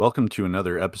Welcome to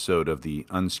another episode of the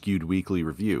Unskewed Weekly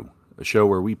Review, a show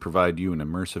where we provide you an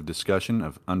immersive discussion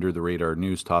of under-the-radar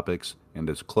news topics and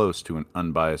as close to an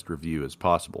unbiased review as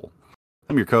possible.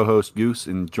 I'm your co-host, Goose,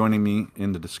 and joining me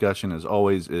in the discussion, as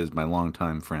always, is my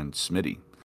longtime friend, Smity.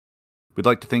 We'd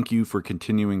like to thank you for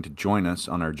continuing to join us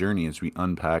on our journey as we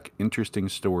unpack interesting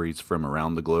stories from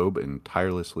around the globe and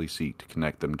tirelessly seek to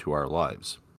connect them to our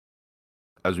lives.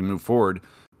 As we move forward,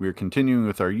 we are continuing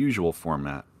with our usual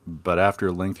format, but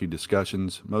after lengthy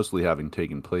discussions, mostly having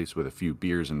taken place with a few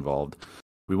beers involved,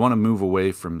 we want to move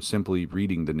away from simply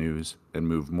reading the news and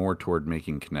move more toward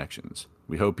making connections.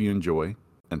 We hope you enjoy,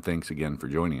 and thanks again for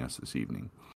joining us this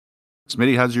evening.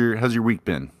 Smitty, how's your week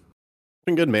been?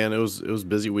 Been good, man. It was a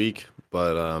busy week,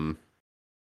 but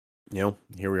here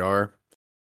we are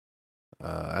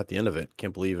at the end of it.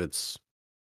 Can't believe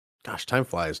gosh, time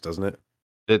flies, doesn't it?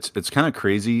 It's kind of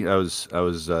crazy.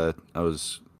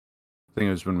 I think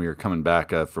it was when we were coming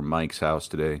back from Mike's house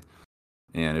today,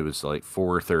 and it was like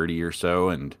 4:30 or so,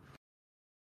 and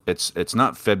it's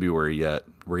not February yet.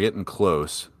 We're getting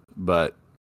close, but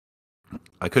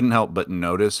I couldn't help but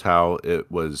notice how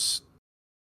it was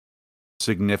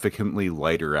significantly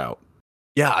lighter out.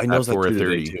 Yeah, I noticed that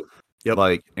too.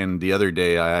 Yep. And the other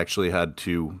day I actually had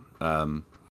to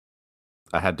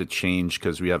change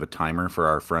because we have a timer for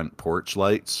our front porch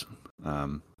lights.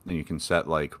 And you can set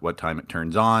like what time it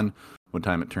turns on, what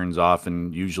time it turns off,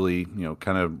 and usually,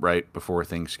 kind of right before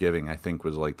Thanksgiving, I think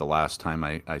was like the last time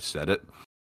I set it.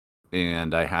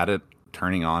 And I had it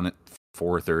turning on at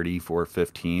 4:30,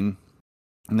 4:15,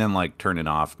 and then like turn it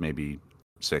off maybe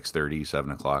 6:30,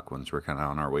 7 o'clock once we're kind of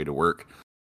on our way to work.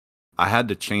 I had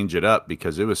to change it up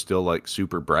because it was still like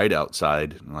super bright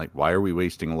outside. Like, why are we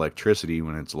wasting electricity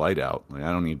when it's light out? Like,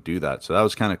 I don't need to do that. So that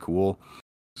was kind of cool.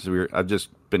 So I've just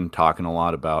been talking a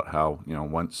lot about how,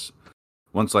 once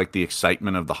like the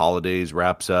excitement of the holidays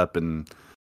wraps up and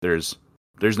there's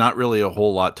not really a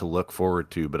whole lot to look forward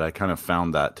to, but I kind of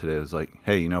found that today. It was like,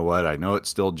 hey, you know what? I know it's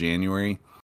still January,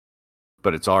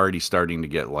 but it's already starting to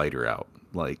get lighter out.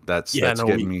 Like that's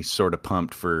getting me sort of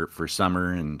pumped for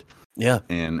summer and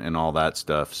all that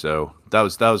stuff. So that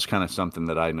was kind of something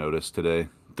that I noticed today.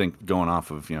 I think going off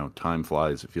of, time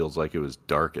flies, it feels like it was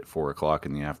dark at 4 o'clock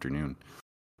in the afternoon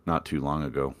not too long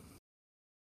ago.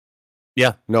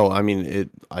 Yeah, no, I mean,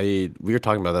 we were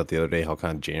talking about that the other day, how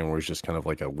kind of January is just kind of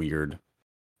like a weird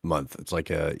month. It's like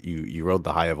you rode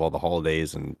the high of all the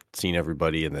holidays and seen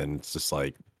everybody, and then it's just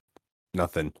like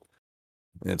nothing.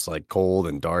 And it's like cold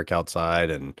and dark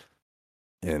outside, and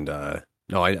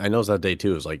no, I noticed that day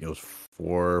too. It was like, it was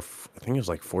I think it was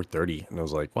like 4:30, and I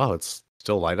was like, wow, it's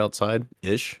still light outside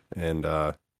ish. And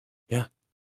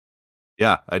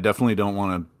yeah, I definitely don't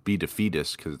want to be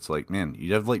defeatist because it's like, man,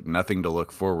 you have like nothing to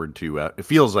look forward to. It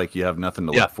feels like you have nothing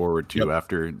to look forward to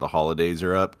after the holidays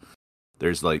are up.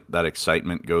 There's like that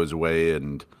excitement goes away,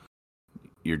 and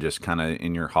you're just kind of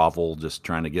in your hovel, just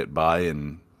trying to get by.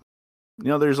 And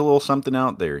there's a little something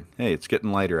out there. Hey, it's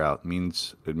getting lighter out. It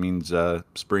means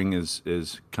spring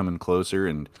is coming closer.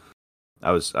 And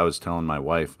I was telling my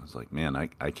wife, I was like, man,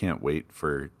 I can't wait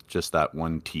for just that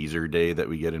one teaser day that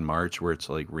we get in March where it's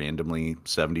like randomly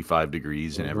 75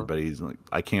 degrees and everybody's like,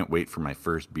 I can't wait for my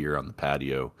first beer on the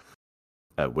patio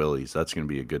at Willie's. That's going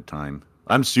to be a good time.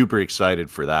 I'm super excited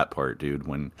for that part, dude.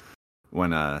 When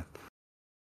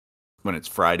it's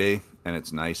Friday and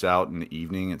it's nice out in the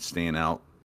evening, it's staying out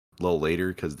a little later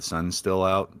because the sun's still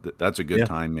out. That's a good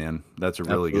time, man. That's a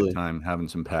really good time. Having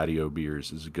some patio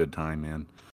beers is a good time, man.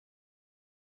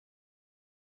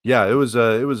 Yeah, it was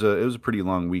a pretty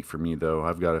long week for me though.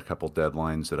 I've got a couple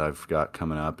deadlines that I've got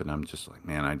coming up, and I'm just like,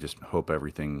 man, I just hope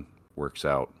everything works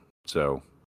out. So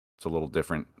it's a little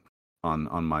different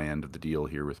on my end of the deal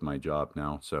here with my job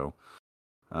now. So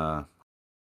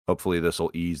hopefully this will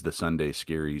ease the Sunday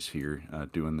scaries here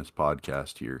doing this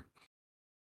podcast here.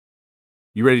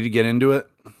 You ready to get into it?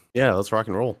 Yeah, let's rock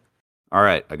and roll. All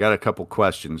right, I got a couple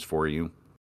questions for you.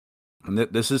 And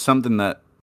this is something that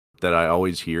I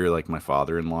always hear, like my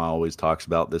father-in-law always talks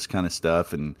about this kind of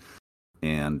stuff, and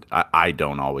I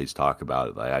don't always talk about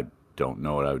it. Like, I don't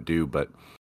know what I would do, but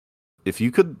if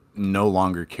you could no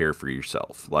longer care for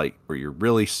yourself, like where you're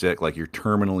really sick, like you're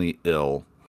terminally ill,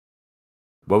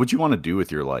 what would you want to do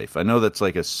with your life? I know that's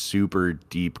like a super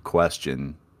deep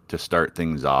question to start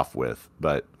things off with,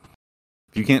 but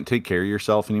if you can't take care of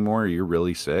yourself anymore, or you're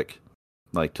really sick,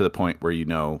 like to the point where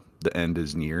the end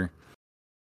is near,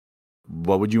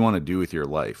 what would you want to do with your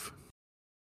life?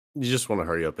 You just want to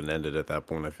hurry up and end it at that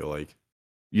point, I feel like.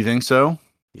 You think so?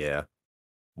 Yeah.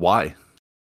 Why?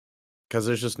 Because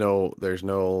there's no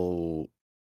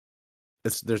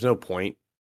point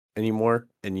anymore,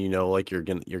 and you know, like you're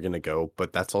gonna go.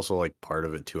 But that's also like part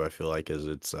of it too. I feel like is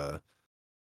it's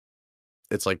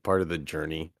like part of the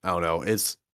journey. I don't know.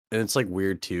 It's like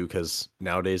weird too because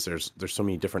nowadays there's so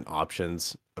many different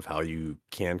options of how you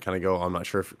can kind of go. I'm not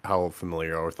sure how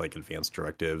familiar you are with like advanced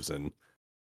directives and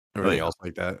Oh everything yeah. else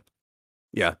like that.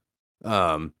 Yeah.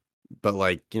 Um, but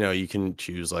like, you know, you can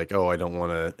choose like, oh, I don't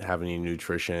want to have any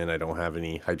nutrition, I don't have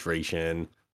any hydration.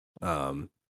 Um,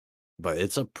 but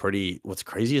it's a pretty what's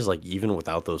crazy is like even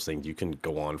without those things, you can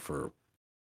go on for a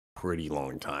pretty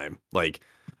long time. Like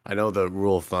I know the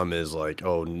rule of thumb is like,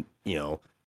 oh, you know,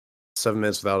 7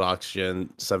 minutes without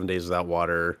oxygen, 7 days without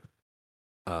water.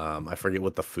 I forget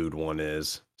what the food one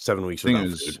is. 7 weeks I think it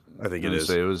without food. was. I think I it would is.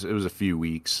 say it was a few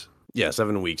weeks. Yeah,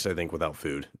 7 weeks, I think, without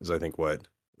food is I think what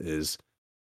is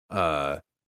uh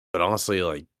but honestly,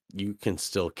 like you can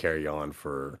still carry on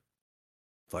for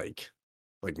like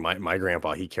my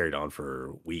grandpa, he carried on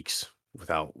for weeks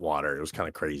without water. It was kind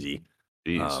of crazy.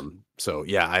 Jeez. So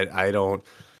yeah, I don't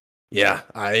yeah,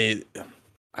 I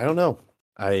don't know.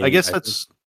 I guess I think that's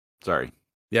sorry.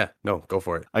 yeah, no, go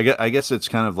for it. I guess it's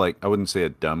kind of like I wouldn't say a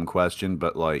dumb question,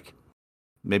 but like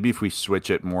maybe if we switch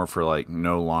it more for like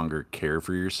no longer care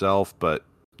for yourself, but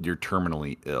you're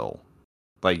terminally ill.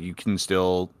 Like you can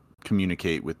still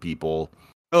communicate with people.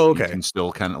 Oh, You okay. can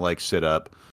still kind of like sit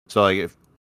up. So like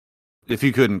if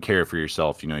you couldn't care for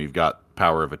yourself, you've got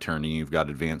power of attorney, you've got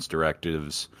advanced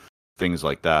directives, things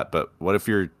like that. But what if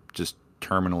you're just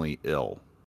terminally ill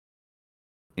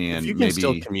If and you can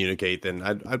still maybe communicate, then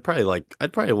I'd probably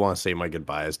want to say my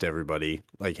goodbyes to everybody.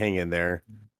 Like hang in there,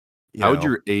 you how would know.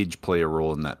 your age play a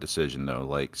role in that decision though?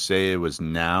 Like say it was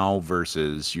now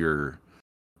versus you're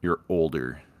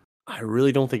older. I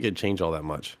really don't think it'd change all that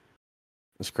much.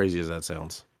 As crazy as that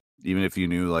sounds. Even if you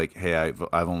knew like, hey,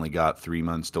 I've only got 3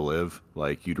 months to live,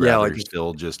 like you'd Yeah, rather like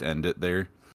still just end it there.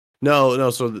 no, no.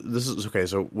 So this is okay.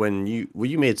 So when what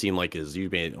you made it seem like is you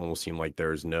made it almost seem like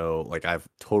there's no like I have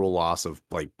total loss of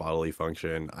like bodily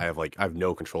function. I have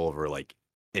no control over like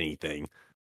anything.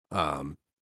 Um,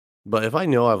 but if I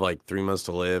know I have like 3 months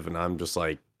to live and I'm just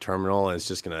like terminal and it's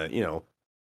just gonna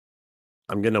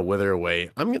I'm gonna wither away.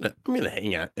 I'm gonna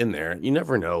hang out in there. You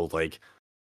never know. Like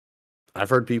I've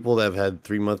heard people that have had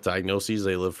 3 month diagnoses,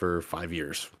 they live for 5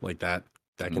 years. Like that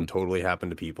can Mhm. totally happen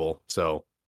to people. So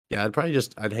yeah,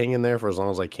 I'd hang in there for as long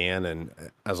as I can,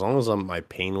 and as long as my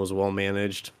pain was well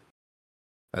managed,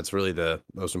 that's really the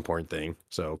most important thing.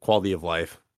 So quality of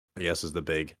life, I guess, is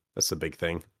that's the big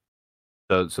thing.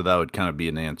 So that would kind of be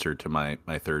an answer to my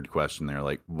third question there.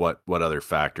 Like what other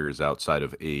factors outside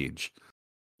of age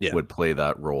Yeah, would play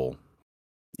that role?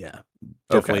 yeah, Okay.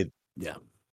 definitely. Yeah,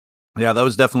 Yeah, that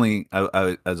was definitely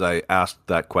as I asked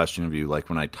that question of you, like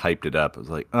when I typed it up, I was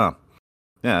like, oh,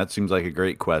 yeah, that seems like a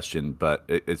great question, but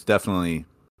it's definitely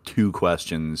two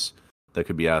questions that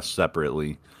could be asked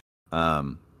separately.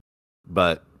 Um,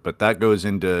 but that goes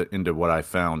into what I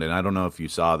found, and I don't know if you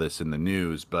saw this in the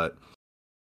news, but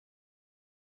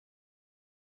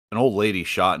an old lady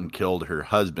shot and killed her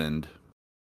husband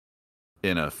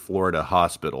in a Florida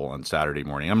hospital on Saturday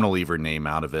morning. I'm gonna leave her name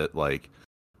out of it. Like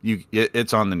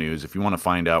it's on the news. If you want to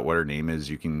find out what her name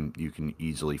is, you can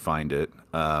easily find it.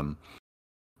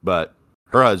 But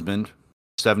her husband,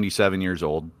 77 years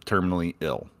old, terminally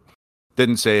ill.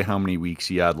 Didn't say how many weeks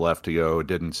he had left to go.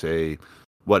 Didn't say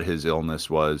what his illness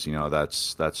was.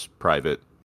 That's private.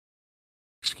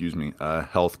 Excuse me,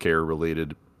 healthcare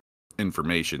related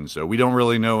information. So we don't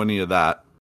really know any of that.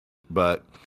 But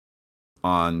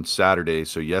on Saturday,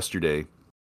 so yesterday,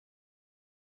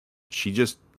 she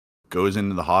just goes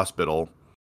into the hospital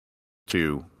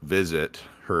to visit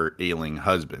her ailing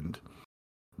husband.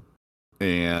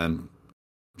 And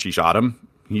she shot him.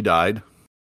 He died.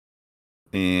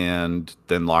 And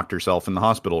then locked herself in the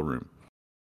hospital room.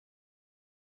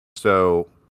 So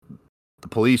the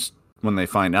police, when they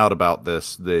find out about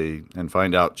this, and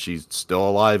find out she's still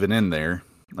alive and in there.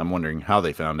 I'm wondering how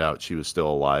they found out she was still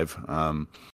alive.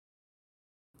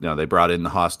 They brought in the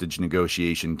hostage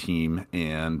negotiation team,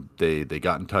 and they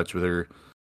got in touch with her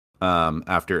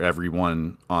after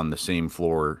everyone on the same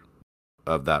floor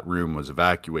of that room was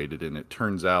evacuated. And it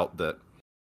turns out that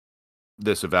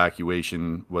this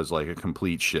evacuation was like a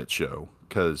complete shit show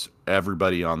because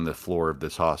everybody on the floor of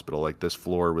this hospital, like this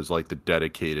floor was like the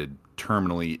dedicated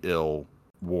terminally ill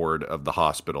ward of the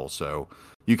hospital. So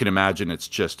you can imagine it's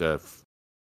just a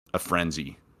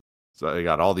frenzy. So they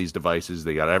got all these devices,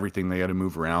 they got everything they got to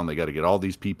move around, they got to get all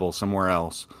these people somewhere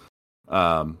else.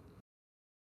 Um,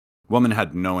 Woman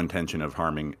had no intention of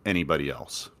harming anybody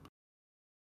else.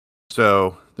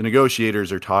 So the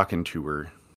negotiators are talking to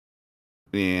her,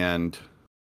 and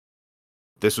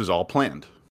this was all planned.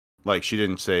 Like she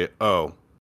didn't say, "Oh,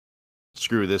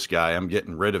 screw this guy, I'm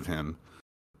getting rid of him."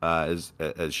 As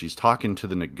she's talking to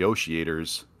the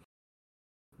negotiators,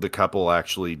 the couple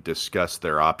actually discussed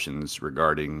their options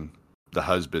regarding the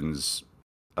husband's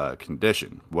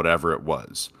condition, whatever it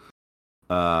was.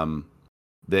 Um,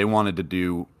 they wanted to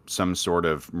do some sort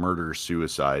of murder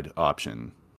suicide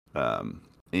option,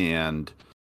 and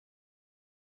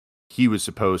he was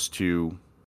supposed to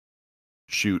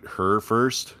shoot her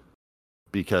first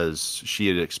because she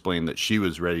had explained that she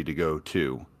was ready to go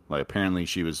too. Like apparently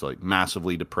she was like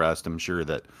massively depressed. I'm sure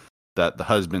that the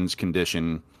husband's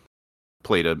condition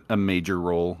played a major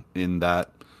role in that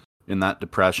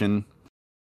depression.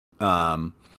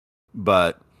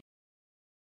 But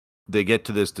they get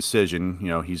to this decision. You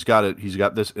know, he's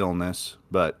got this illness,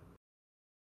 but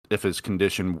if his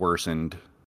condition worsened,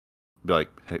 be like,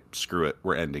 hey, screw it,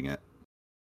 we're ending it.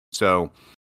 So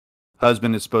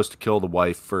husband is supposed to kill the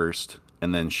wife first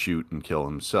and then shoot and kill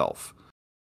himself.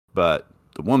 But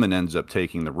the woman ends up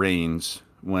taking the reins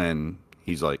when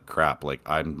he's like, crap, like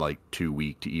I'm like too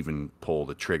weak to even pull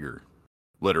the trigger,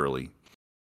 literally.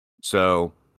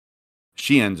 So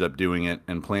she ends up doing it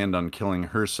and planned on killing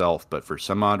herself, but for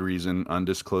some odd reason,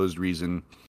 undisclosed reason,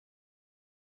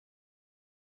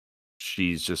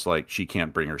 she's just like, she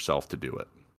can't bring herself to do it.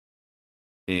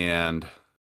 And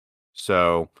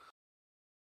so,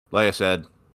 like I said,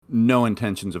 no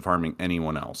intentions of harming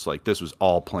anyone else. Like this was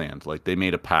all planned. Like they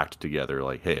made a pact together.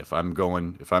 Like, hey, if I'm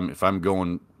going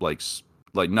like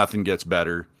nothing gets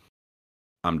better,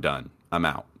 I'm done. I'm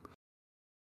out.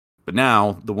 But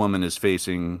now the woman is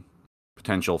facing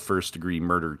potential first-degree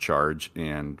murder charge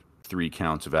and 3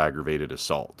 counts of aggravated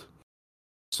assault.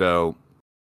 So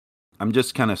I'm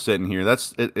just kind of sitting here.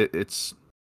 That's it. It's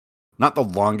not the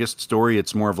longest story.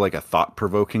 It's more of like a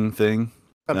thought-provoking thing.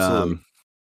 Absolutely.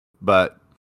 But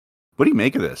what do you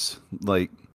make of this? Like,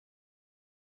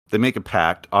 they make a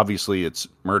pact. Obviously, it's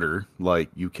murder. Like,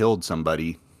 you killed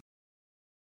somebody.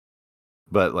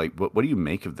 But like, what do you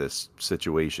make of this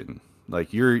situation?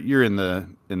 Like, you're in the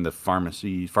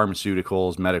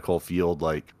pharmaceuticals, medical field.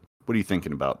 Like, what are you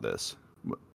thinking about this?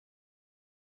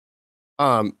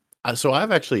 So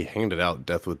I've actually handed out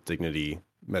death with dignity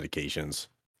medications.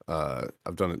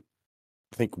 I've done it,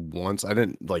 I think once. I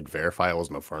didn't like verify I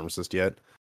wasn't a pharmacist yet.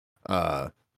 Uh,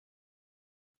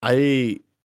 I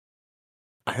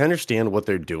I understand what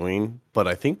they're doing, but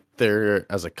I think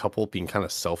they're as a couple being kind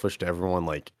of selfish to everyone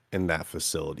like in that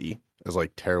facility. As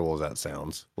like terrible as that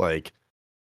sounds, like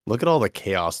look at all the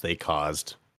chaos they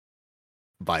caused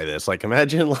by this. Like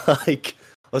imagine like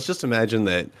let's just imagine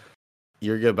that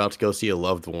you're about to go see a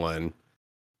loved one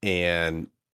and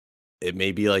it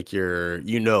may be like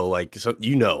like so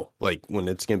like when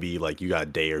it's gonna be like you got a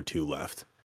day or two left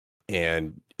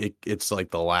and it's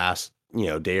like the last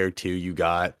day or two you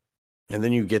got, and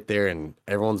then you get there and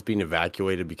everyone's being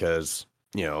evacuated because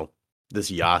this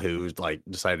yahoo like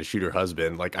decided to shoot her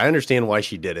husband. Like I understand why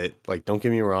she did it, like don't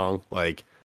get me wrong, like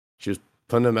she was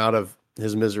putting him out of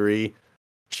his misery,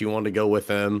 she wanted to go with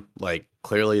him, like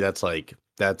clearly that's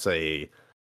a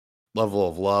level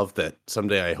of love that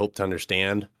someday I hope to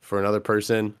understand for another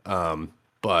person.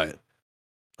 But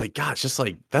like, God, it's just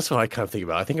like, that's what I kind of think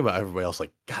about. I think about everybody else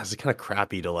like, God, it's kind of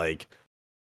crappy to like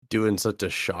do in such a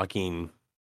shocking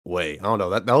way. I don't know.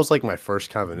 That was like my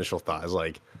first kind of initial thought is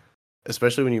like,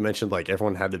 especially when you mentioned like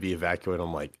everyone had to be evacuated.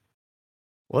 I'm like,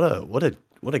 what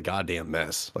a goddamn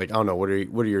mess. Like, I don't know. What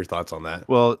are your thoughts on that?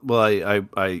 Well,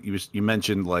 you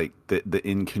mentioned like the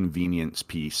inconvenience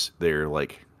piece there.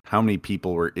 Like, how many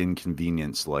people were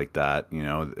inconvenienced like that? You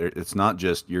know, it's not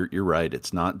just you're right.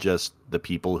 It's not just the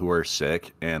people who are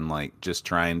sick and like just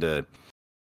trying to.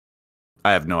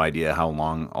 I have no idea how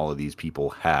long all of these people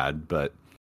had, but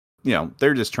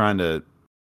they're just trying to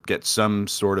get some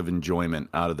sort of enjoyment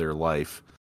out of their life.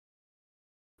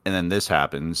 And then this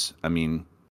happens. I mean,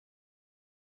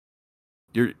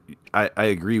 I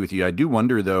agree with you. I do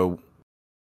wonder though,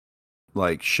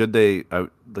 like, should they,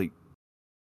 like,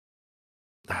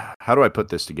 how do I put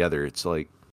this together? It's like,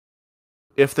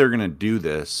 if they're going to do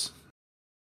this,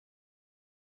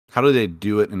 how do they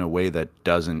do it in a way that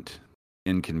doesn't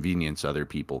inconvenience other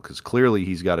people? Because clearly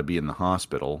he's got to be in the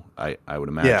hospital. I would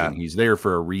imagine he's there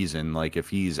for a reason. Like, if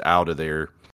he's out of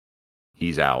there,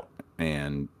 he's out.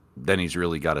 And then he's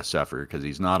really got to suffer because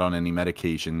he's not on any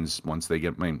medications. Once they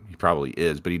get, I mean, he probably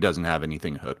is, but he doesn't have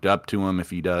anything hooked up to him if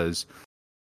he does.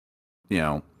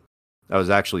 I was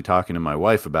actually talking to my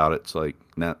wife about it. It's like,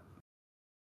 nah,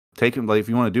 take him. Like, if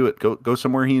you want to do it, go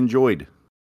somewhere he enjoyed.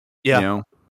 Yeah.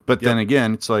 But then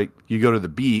again, it's like you go to the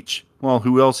beach. Well,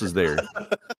 who else is there?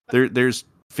 There's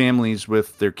families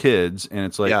with their kids, and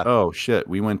it's like, Yeah. oh shit,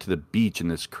 we went to the beach and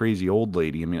this crazy old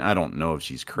lady. I mean, I don't know if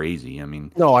she's crazy. I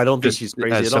mean, No, I don't think just she's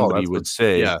crazy as at all. somebody That's what. would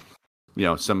say,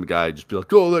 Yeah. some guy just be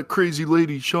like, oh, that crazy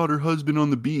lady shot her husband on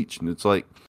the beach, and it's like,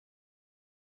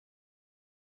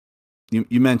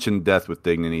 you mentioned death with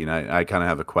dignity, and I kind of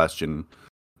have a question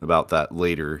about that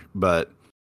later, but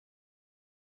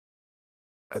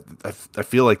I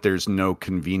feel like there's no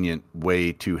convenient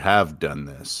way to have done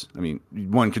this. I mean,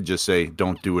 one could just say,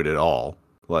 don't do it at all.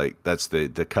 Like, that's the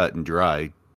cut and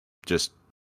dry. Just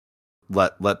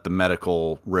let the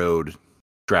medical road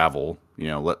travel.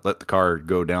 Let the car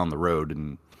go down the road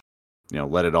and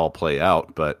let it all play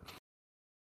out. But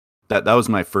that was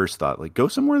my first thought. Like, go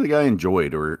somewhere the guy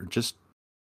enjoyed, or just,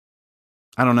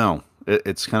 I don't know.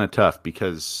 It's kind of tough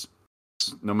because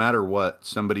no matter what,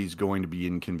 somebody's going to be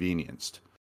inconvenienced.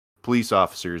 Police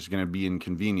officers going to be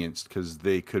inconvenienced because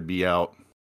they could be out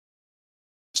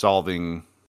solving.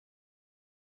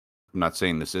 I'm not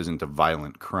saying this isn't a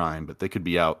violent crime, but they could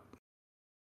be out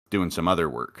doing some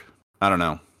other work. I don't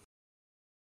know.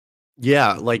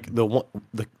 Yeah, like the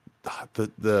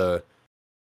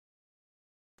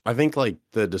I think like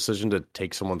the decision to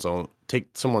take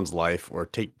someone's life, or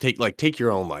take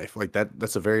your own life, like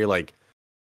that's a very like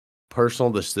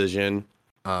personal decision.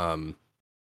 Um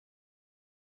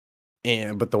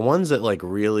but the ones that like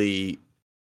really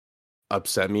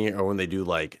upset me are when they do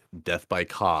like death by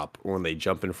cop, or when they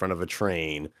jump in front of a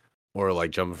train, or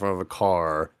like jump in front of a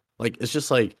car. Like it's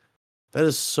just like that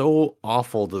is so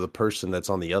awful to the person that's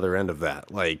on the other end of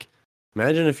that. Like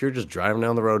imagine if you're just driving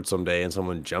down the road someday and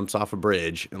someone jumps off a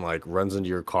bridge and like runs into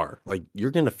your car. Like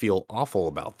you're going to feel awful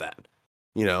about that,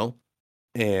 you know?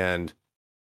 And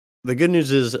the good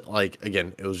news is, like,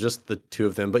 again, it was just the two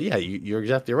of them. But yeah, you're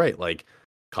exactly right. Like,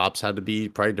 cops had to be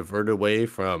probably diverted away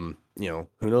from, who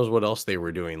knows what else they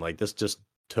were doing. Like, this just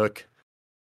took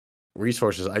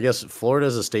resources. I guess Florida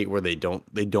is a state where they don't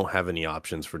have any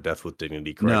options for death with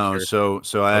dignity, correct? No, Here? so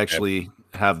I Okay. actually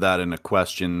have that in a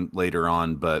question later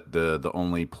on, but the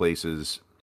only places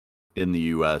in the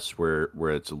U.S. where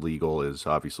it's illegal is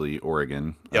obviously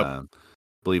Oregon. Yep.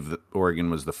 Believe that Oregon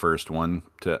was the first one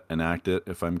to enact it,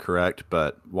 if I'm correct.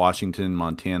 But Washington,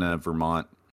 Montana, Vermont,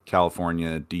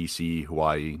 California, D.C.,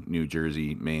 Hawaii, New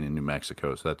Jersey, Maine, and New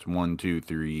Mexico. So that's 1, 2,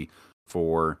 3,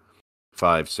 4,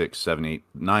 5, 6, 7, 8,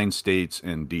 9 states,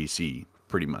 and D.C.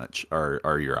 pretty much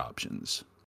are your options.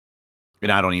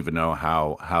 And I don't even know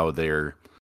how their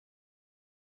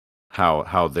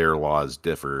laws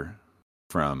differ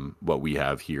from what we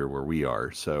have here where we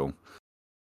are. So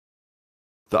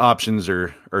the options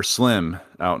are slim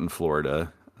out in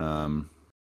Florida.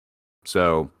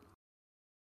 So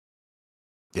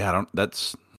yeah, I don't.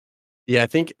 That's Yeah, I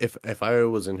think if I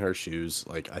was in her shoes,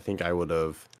 like I think I would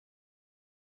have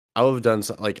done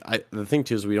so, like the thing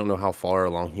too is we don't know how far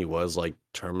along he was, like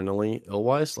terminally ill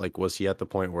wise. Like was he at the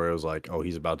point where it was like, oh,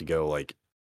 he's about to go, like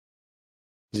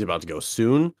he's about to go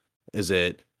soon? Is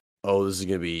it, oh, this is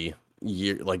gonna be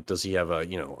year, like does he have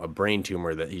a brain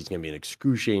tumor that he's gonna be in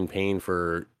excruciating pain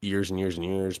for years and years and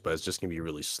years, but it's just gonna be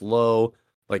really slow?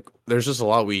 Like there's just a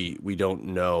lot we don't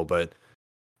know, but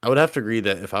I would have to agree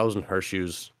that if I was in her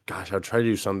shoes, gosh, I'd try to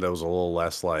do something that was a little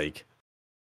less like,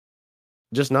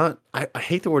 just not, I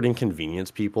hate the word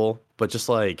inconvenience people, but just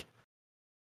like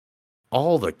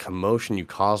all the commotion you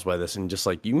caused by this, and just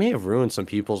like you may have ruined some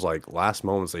people's like last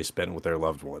moments they spent with their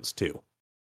loved ones too.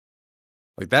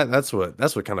 Like that's what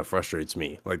kind of frustrates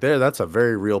me. Like that's a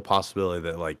very real possibility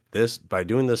that like this, by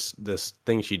doing this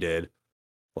thing she did,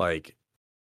 like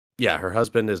yeah, her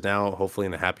husband is now hopefully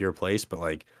in a happier place, but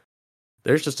like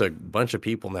there's just a bunch of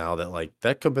people now that like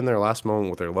that could have been their last moment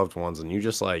with their loved ones, and you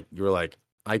were like,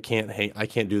 I can't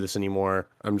do this anymore.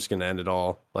 I'm just gonna end it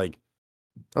all. Like,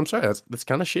 I'm sorry, that's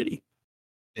kind of shitty.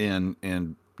 and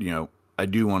I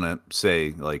do want to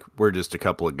say, like, we're just a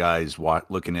couple of guys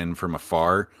looking in from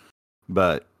afar,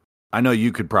 but I know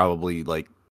you could probably like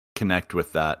connect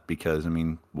with that because I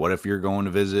mean, what if you're going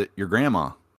to visit your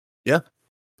grandma Yeah,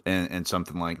 and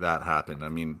something like that happened? I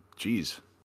mean, geez,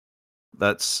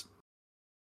 that's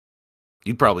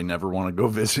you'd probably never want to go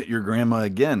visit your grandma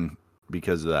again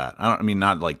because of that. I mean,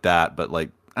 not like that, but like,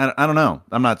 I don't know.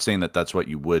 I'm not saying that that's what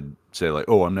you would say, like,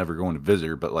 oh, I'm never going to visit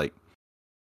her, but like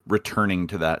returning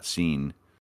to that scene.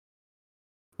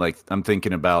 Like, I'm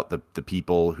thinking about the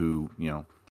people who,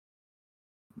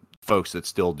 folks that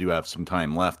still do have some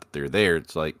time left that they're there.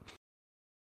 It's like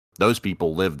those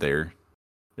people live there.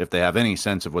 If they have any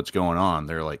sense of what's going on,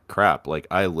 they're like, crap, like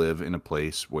I live in a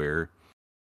place where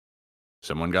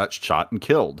someone got shot and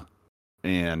killed.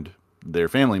 And their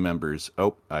family members,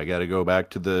 oh, I got to go back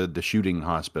to the shooting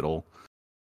hospital.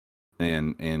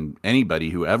 And anybody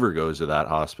who ever goes to that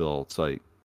hospital, it's like,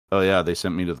 oh yeah, they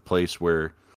sent me to the place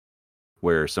where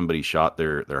somebody shot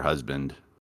their husband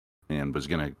and was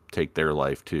going to take their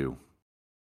life too.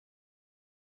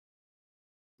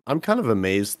 I'm kind of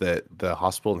amazed that the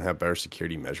hospital didn't have better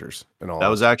security measures, in all That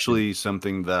was honesty. actually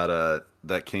something that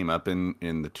came up in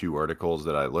the two articles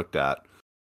that I looked at.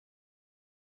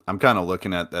 I'm kind of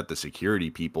looking at the security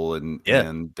people, Yeah.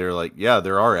 and they're like, yeah,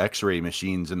 there are X-ray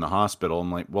machines in the hospital.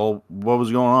 I'm like, well, what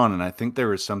was going on? And I think there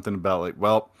was something about like,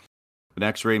 well, an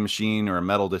X-ray machine or a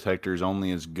metal detector is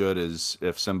only as good as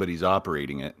if somebody's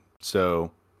operating it.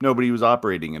 So nobody was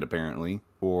operating it apparently,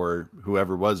 or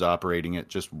whoever was operating it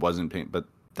just wasn't paying. But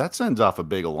that sends off a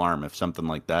big alarm if something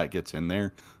like that gets in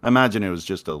there. I imagine it was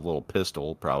just a little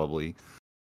pistol, probably.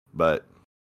 But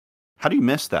how do you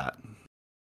miss that?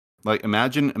 Like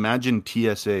imagine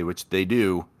TSA, which they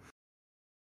do.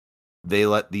 They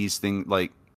let these things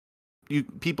like you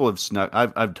people have snuck.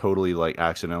 I've totally like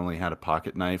accidentally had a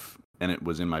pocket knife and it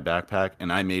was in my backpack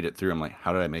and I made it through. I'm like,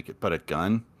 how did I make it? But a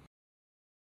gun?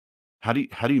 How do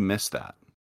you miss that?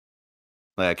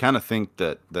 Like I kind of think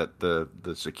that the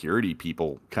security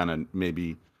people kind of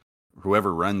maybe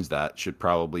whoever runs that should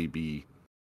probably be.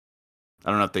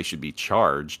 I don't know if they should be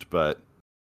charged, but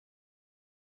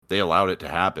they allowed it to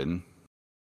happen.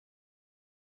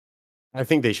 I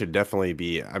think they should definitely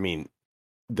be. I mean,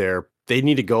 they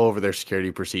need to go over their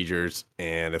security procedures,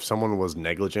 and if someone was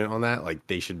negligent on that, like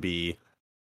they should be,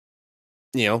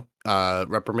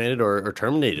 reprimanded or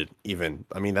terminated. Even,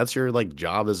 I mean, that's your like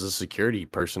job as a security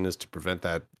person is to prevent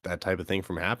that type of thing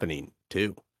from happening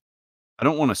too. I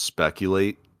don't want to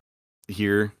speculate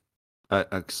here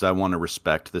because I want to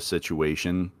respect the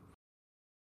situation.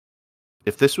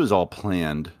 If this was all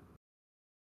planned,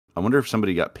 I wonder if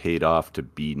somebody got paid off to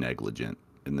be negligent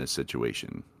in this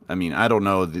situation. I mean, I don't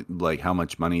know like how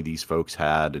much money these folks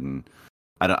had, and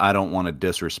I don't want to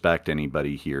disrespect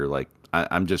anybody here. Like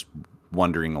I'm just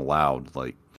wondering aloud,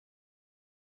 like,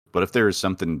 but if there is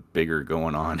something bigger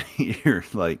going on here,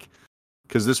 like,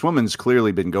 because this woman's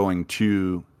clearly been going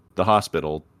to the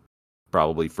hospital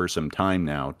probably for some time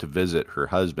now to visit her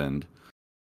husband.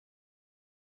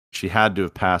 She had to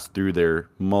have passed through there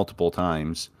multiple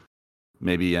times.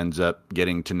 Maybe ends up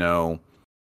getting to know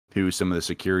who some of the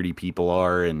security people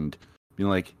are and being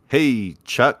like, hey,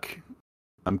 Chuck,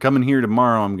 I'm coming here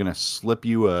tomorrow. I'm going to slip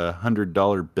you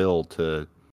 $100 bill to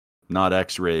not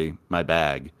x-ray my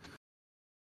bag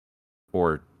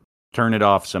or turn it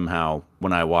off somehow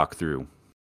when I walk through.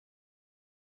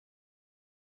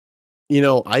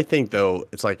 I think though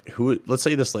it's like who. Let's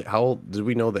say this. Like, how old did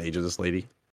we know the age of this lady?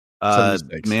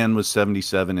 76. Man was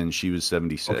 77 and she was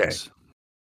Okay. 76.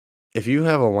 If you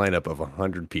have a lineup of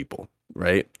 100 people,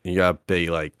 right? You gotta be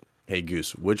like, hey,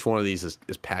 Goose, which one of these is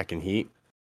packing heat?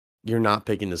 You're not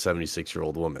picking the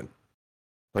 76-year-old woman.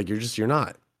 Like, you're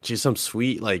not. She's some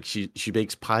sweet, like, she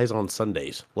bakes pies on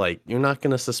Sundays. Like, you're not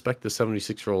gonna suspect the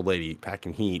 76-year-old lady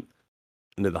packing heat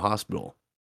into the hospital.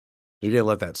 You're gonna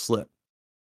let that slip.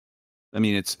 I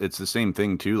mean, it's the same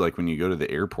thing too. Like when you go to the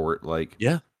airport, like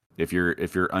Yeah. if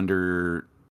you're under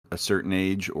a certain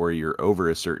age or you're over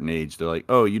a certain age, they're like,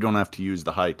 oh, you don't have to use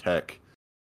the high tech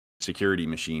security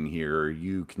machine here, or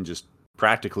you can just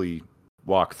practically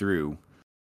walk through.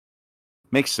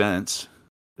 Makes sense.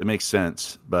 It makes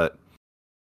sense, but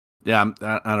yeah,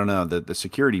 I don't know the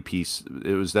security piece.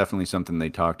 It was definitely something they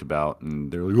talked about, and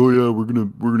they're like, oh yeah, we're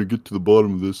gonna get to the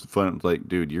bottom of this. Fun, like,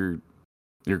 dude, you're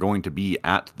going to be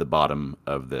at the bottom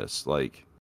of this. Like,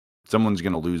 someone's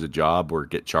going to lose a job or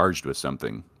get charged with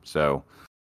something. So,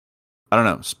 I don't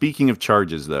know. Speaking of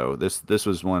charges, though, this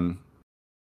was one.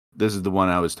 This is the one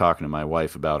I was talking to my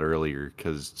wife about earlier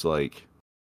because it's like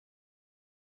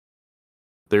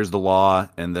there's the law,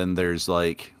 and then there's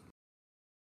like,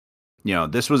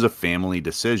 this was a family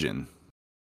decision.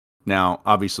 Now,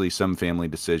 obviously, some family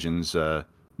decisions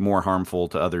more harmful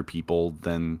to other people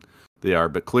than they are,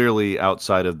 but clearly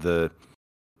outside of the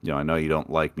I know you don't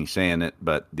like me saying it,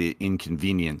 but the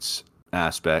inconvenience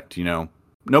aspect,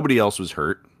 nobody else was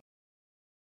hurt.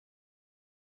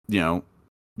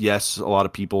 Yes, a lot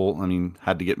of people, I mean,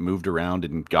 had to get moved around,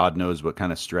 and God knows what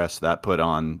kind of stress that put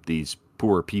on these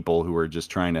poor people who are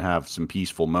just trying to have some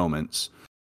peaceful moments.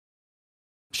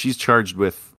 She's charged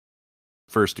with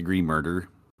first degree murder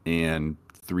and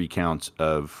 3 counts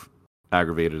of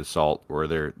aggravated assault, or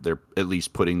they're at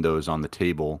least putting those on the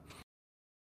table.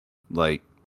 Like,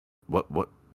 what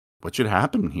should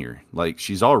happen here? Like,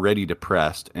 she's already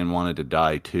depressed and wanted to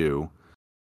die too.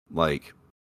 Like,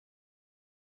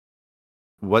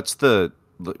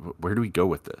 where do we go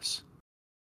with this?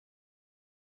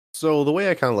 So the way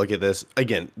I kind of look at this,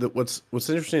 again, what's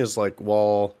interesting is like,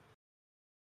 well,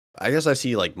 I guess I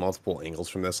see like multiple angles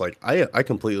from this. Like I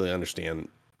completely understand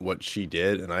what she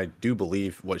did, and I do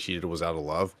believe what she did was out of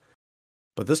love.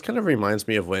 But this kind of reminds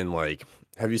me of when like,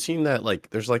 have you seen that like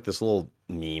there's like this little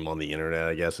meme on the internet,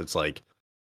 I guess it's like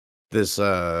this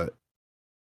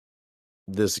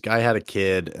this guy had a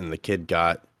kid and the kid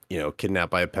got,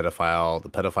 kidnapped by a pedophile. The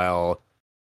pedophile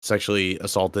sexually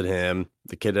assaulted him.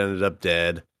 The kid ended up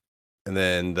dead. And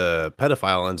then the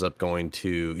pedophile ends up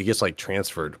he gets like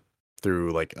transferred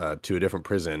through like to a different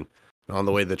prison. And on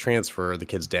the way to the transfer, the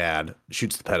kid's dad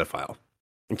shoots the pedophile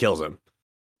and kills him.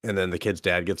 And then the kid's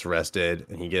dad gets arrested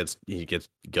and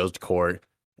goes to court.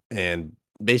 And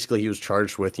basically he was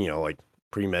charged with, like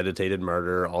premeditated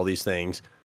murder, all these things.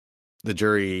 The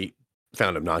jury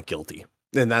found him not guilty.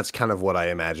 And that's kind of what I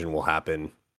imagine will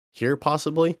happen here,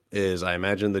 possibly, is I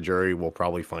imagine the jury will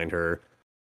probably find her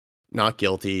not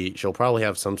guilty. She'll probably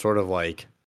have some sort of like,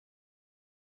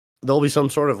 there'll be some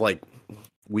sort of like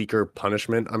weaker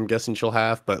punishment, I'm guessing she'll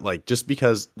have, but like just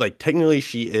because like technically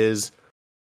she is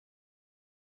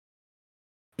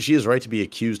right to be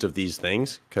accused of these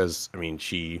things because I mean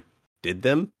she did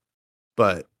them,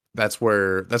 but that's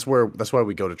why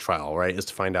we go to trial, right? Is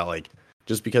to find out like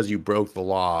just because you broke the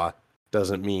law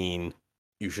doesn't mean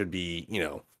you should be,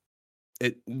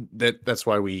 that's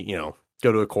why we,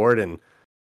 go to a court and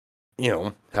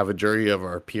have a jury of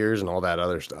our peers and all that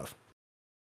other stuff.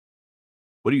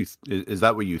 What do you is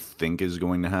that what you think is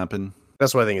going to happen?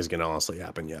 That's what I think is going to honestly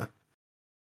happen, yeah.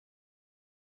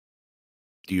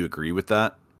 Do you agree with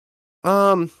that?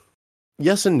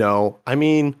 Yes and no. I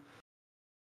mean,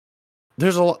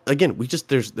 there's a lot, again,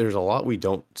 there's a lot we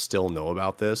don't still know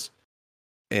about this.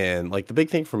 And like the big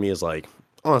thing for me is like,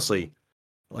 honestly,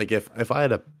 like if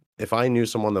I knew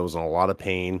someone that was in a lot of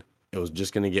pain, it was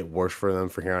just going to get worse for them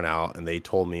from here on out. And they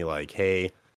told me like, hey,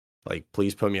 like,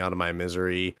 please put me out of my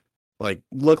misery. Like,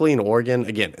 luckily in Oregon,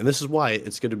 again, and this is why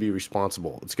it's good to be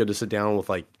responsible. It's good to sit down with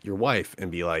like your wife and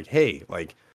be like, hey,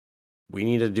 like, we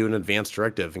need to do an advance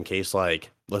directive in case, like,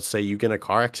 let's say you get in a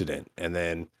car accident and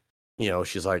then,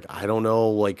 she's like, I don't know,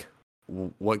 like,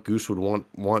 what Goose would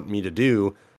want me to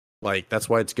do. Like, that's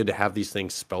why it's good to have these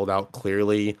things spelled out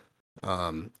clearly,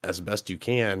 as best you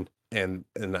can. And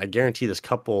I guarantee this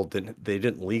couple they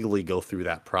didn't legally go through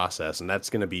that process, and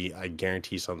that's going to be, I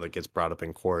guarantee, something that gets brought up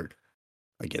in court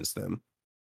against them.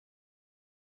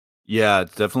 Yeah,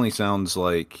 it definitely sounds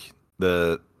like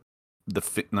I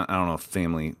don't know,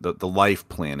 family, the life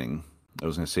planning. I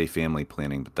was going to say family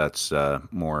planning, but that's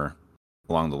more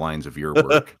along the lines of your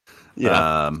work.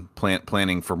 Yeah.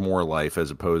 Planning for more life as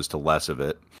opposed to less of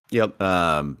it. Yep.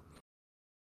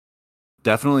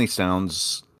 Definitely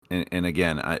sounds, and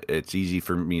again, it's easy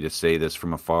for me to say this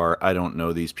from afar. I don't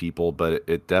know these people, but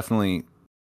it definitely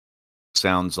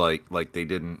sounds like they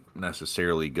didn't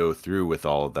necessarily go through with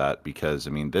all of that because, I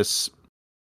mean, this,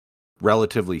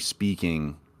 relatively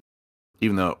speaking,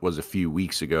 even though it was a few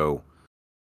weeks ago,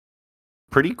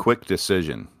 pretty quick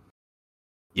decision.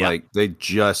 Yeah. Like, they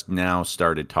just now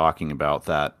started talking about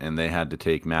that, and they had to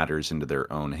take matters into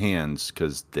their own hands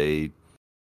because they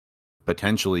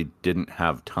potentially didn't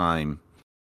have time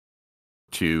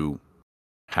to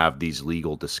have these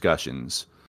legal discussions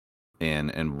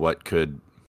and what could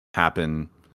happen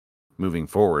moving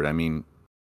forward. I mean,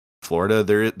 Florida,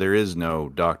 there is no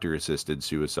doctor assisted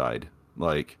suicide.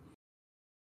 Like,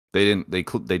 they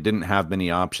didn't have many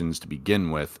options to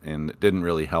begin with, and it didn't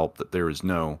really help that there was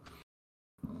no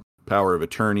power of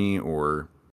attorney or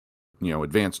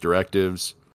advance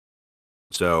directives.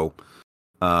 So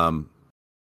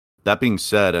that being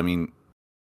said, I mean,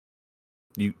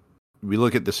 we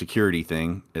look at the security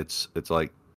thing. It's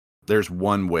like there's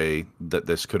one way that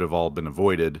this could have all been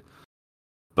avoided,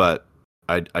 but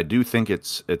I do think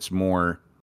it's a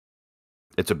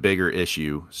bigger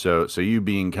issue. So you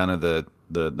being kind of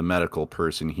the medical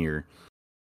person here,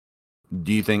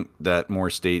 do you think that more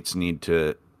states need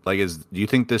to, like, do you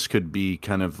think this could be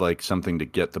kind of like something to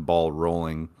get the ball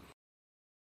rolling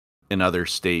in other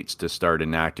states to start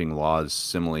enacting laws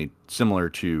similar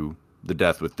to the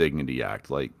Death with Dignity Act?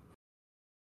 Like,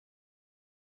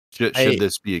 should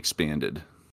this be expanded?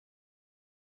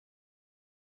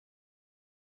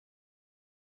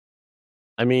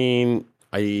 I mean,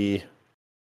 I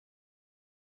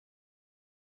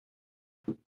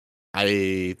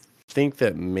think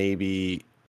that maybe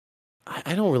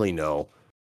I don't really know.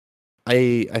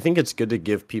 I think it's good to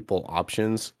give people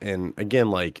options. And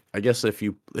again, like, I guess if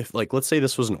like, let's say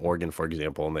this was in Oregon, for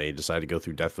example, and they decided to go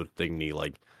through Death with Dignity,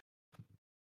 like,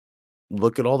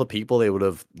 look at all the people they would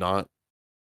have not,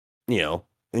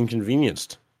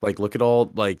 inconvenienced. Like, look at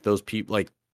all, like, those people, like,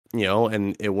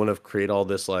 and it wouldn't have created all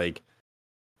this, like,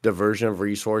 diversion of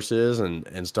resources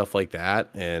and stuff like that.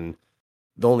 And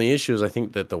the only issue is I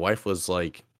think that the wife was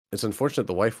like, it's unfortunate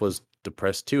the wife was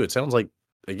depressed too. It sounds like,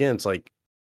 again, it's like,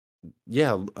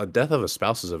 yeah, a death of a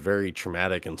spouse is a very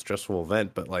traumatic and stressful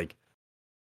event, but like,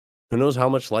 who knows how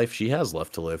much life she has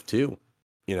left to live too,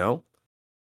 you know?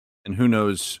 And who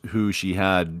knows who she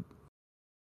had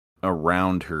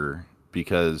around her,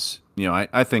 because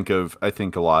I think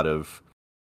a lot of,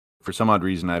 for some odd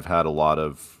reason, I've had a lot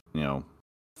of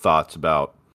thoughts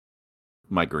about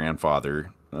my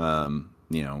grandfather.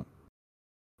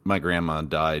 My grandma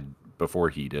died before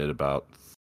he did, about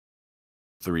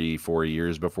 3-4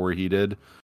 years before he did.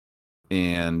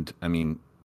 And I mean,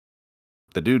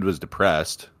 the dude was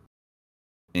depressed,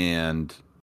 and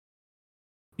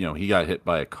he got hit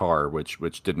by a car,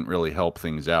 which didn't really help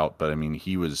things out. But I mean,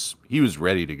 he was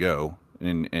ready to go,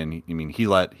 and I mean, he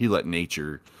let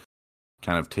nature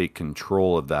kind of take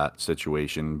control of that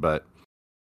situation. But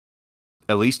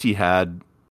at least he had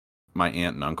my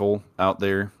aunt and uncle out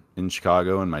there in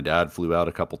Chicago, and my dad flew out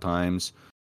a couple times.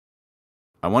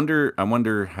 I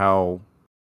wonder how,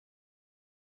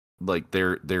 like,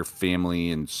 their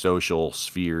family and social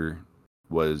sphere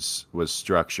was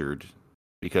structured,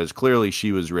 because clearly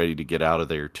she was ready to get out of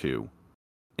there too,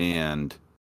 and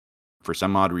for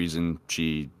some odd reason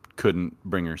she couldn't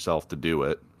bring herself to do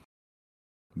it.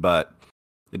 But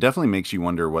it definitely makes you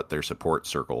wonder what their support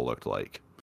circle looked like,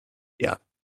 Yeah.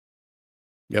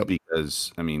 Yep.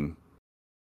 because I mean,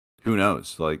 who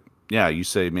knows? Like, yeah, you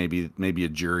say maybe a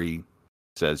jury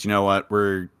says, you know what,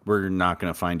 we're not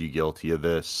going to find you guilty of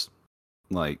this.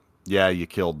 Like, yeah, you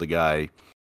killed the guy.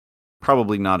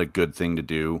 Probably not a good thing to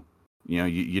do.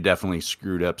 You definitely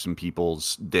screwed up some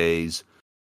people's days,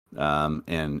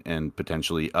 and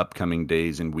potentially upcoming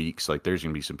days and weeks. Like, there's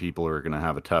going to be some people who are going to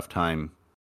have a tough time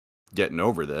getting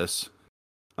over this.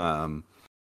 But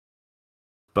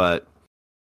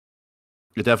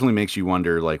it definitely makes you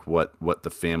wonder, like, what the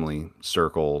family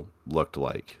circle looked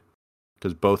like,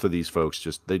 because both of these folks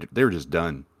just they were just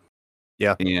done.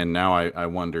 Yeah. And now I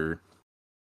wonder,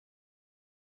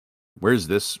 where's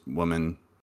this woman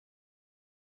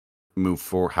move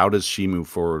forward? How does she move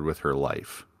forward with her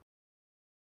life?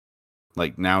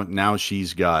 Like, now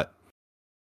she's got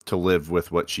to live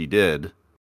with what she did,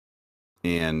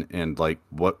 and like,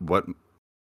 what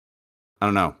I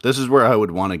don't know. This is where I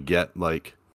would want to get,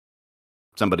 like,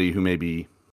 somebody who maybe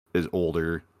is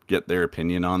older, get their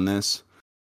opinion on this.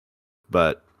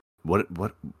 But what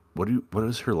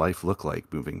does her life look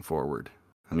like moving forward?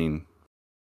 I mean,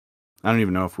 I don't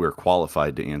even know if we're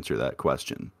qualified to answer that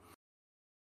question.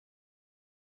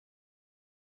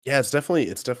 Yeah, it's definitely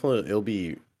it'll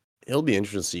be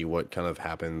interesting to see what kind of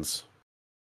happens.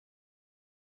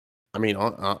 I mean,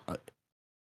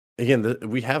 again,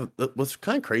 we have what's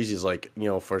kind of crazy is like,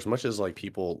 for as much as like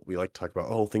people we like to talk about,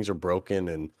 oh, things are broken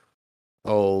and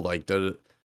oh, like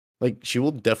like she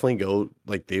will definitely go,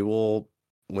 like they will,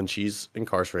 when she's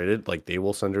incarcerated, like they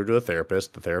will send her to a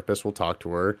therapist. The therapist will talk to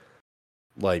her.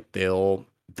 Like they'll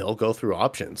go through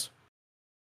options.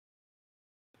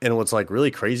 And what's like really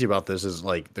crazy about this is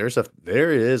like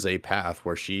there is a path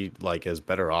where she like is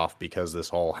better off because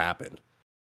this all happened.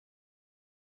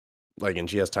 Like, and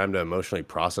she has time to emotionally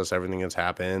process everything that's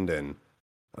happened and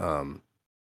um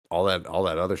all that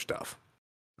other stuff.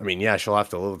 I mean, yeah, she'll have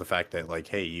to live with the fact that like,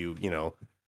 hey, you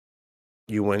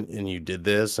went and you did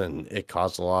this and it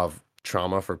caused a lot of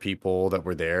trauma for people that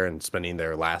were there and spending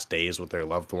their last days with their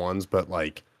loved ones, but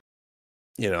like,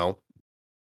 you know,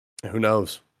 who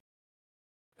knows?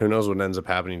 Who knows what ends up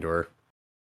happening to her?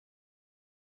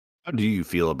 How do you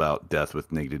feel about death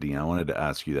with dignity? I wanted to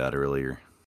ask you that earlier.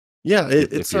 Yeah,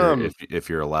 If you're if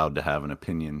you're allowed to have an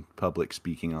opinion, public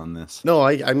speaking on this. no,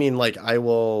 I mean like I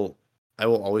will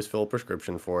always fill a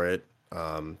prescription for it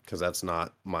because that's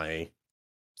not my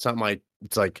it's not my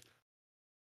it's like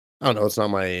I don't know, it's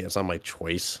not my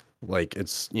choice. Like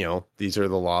it's, these are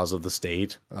the laws of the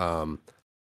state. I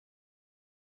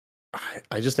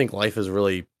just think life is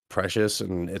really precious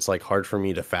and it's like hard for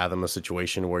me to fathom a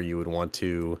situation where you would want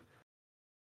to,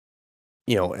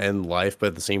 end life, but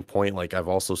at the same point like I've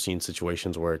also seen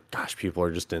situations where gosh, people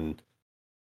are just in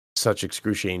such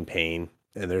excruciating pain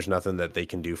and there's nothing that they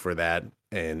can do for that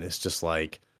and it's just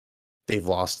like they've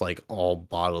lost like all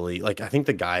bodily, like I think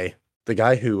the guy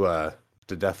who the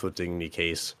death with dignity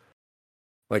case,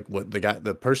 like what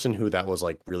the person who that was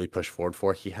like really pushed forward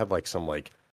for, he had like some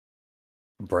like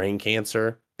brain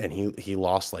cancer and he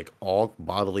lost like all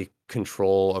bodily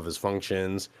control of his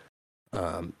functions.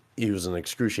 He was in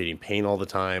excruciating pain all the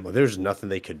time. Like, there's nothing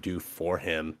they could do for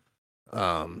him.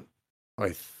 um I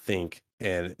think,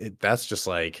 and that's just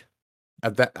like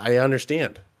that I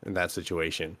understand. in that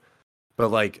situation. But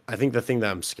like, I think the thing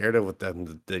that I'm scared of with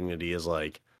the dignity is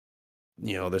like,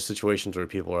 there's situations where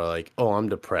people are like, "Oh, I'm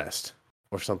depressed,"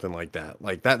 or something like that.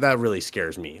 Like that really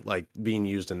scares me. Like being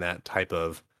used in that type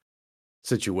of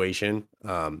situation.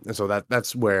 And so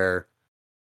that's where.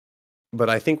 But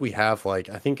I think we have like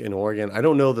I think in Oregon, I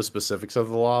don't know the specifics of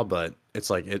the law, but it's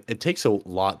like it takes a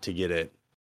lot to get you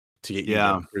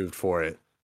Yeah, approved for it.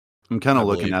 I'm kind I of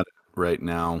looking believe. at it right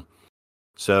now.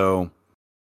 So it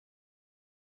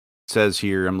says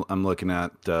here, I'm looking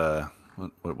at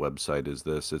what website is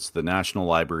this? It's the National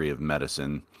Library of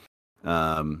Medicine.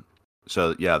 Um,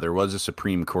 so yeah, there was a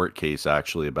Supreme Court case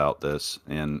actually about this,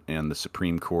 and the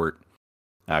Supreme Court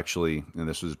actually, and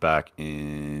this was back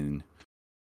in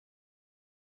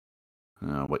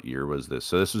what year was this?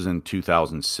 So this was in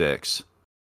 2006.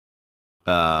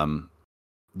 Um,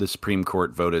 the Supreme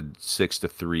Court voted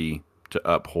 6-3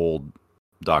 to uphold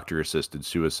doctor-assisted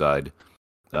suicide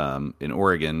in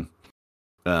Oregon,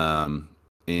 and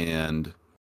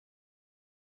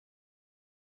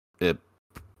it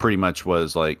pretty much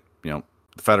was like, the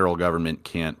federal government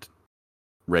can't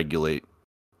regulate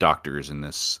doctors in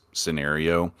this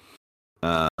scenario.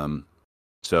 Um,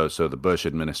 so the Bush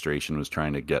administration was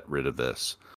trying to get rid of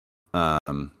this,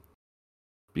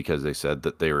 because they said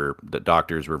that that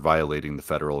doctors were violating the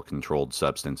Federal Controlled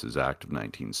Substances Act of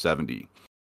 1970,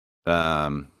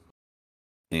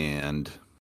 and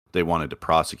they wanted to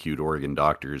prosecute Oregon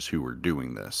doctors who were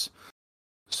doing this.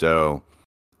 So,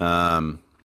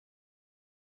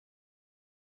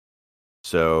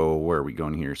 so where are we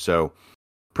going here? So,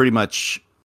 pretty much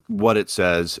what it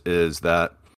says is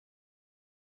that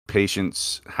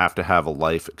patients have to have a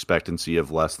life expectancy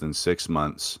of less than 6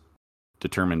 months,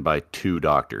 determined by 2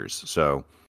 doctors. So,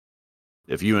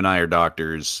 if you and I are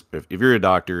doctors, if you're a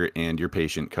doctor and your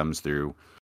patient comes through,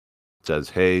 says,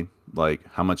 "Hey, like,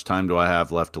 how much time do I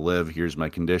have left to live? Here's my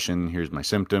condition. Here's my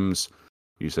symptoms."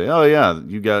 You say, "Oh yeah,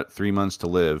 you got 3 months to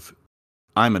live."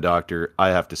 I'm a doctor. I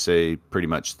have to say pretty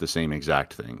much the same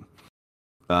exact thing.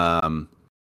 Um,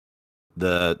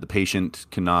 the patient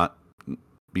cannot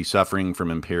be suffering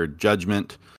from impaired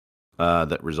judgment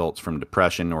that results from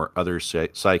depression or other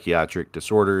psychiatric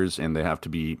disorders, and they have to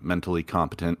be mentally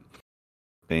competent.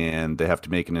 And they have to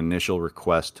make an initial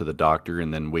request to the doctor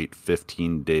and then wait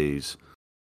 15 days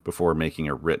before making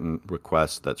a written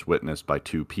request that's witnessed by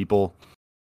 2 people.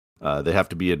 They have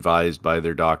to be advised by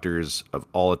their doctors of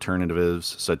all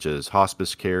alternatives, such as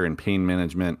hospice care and pain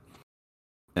management.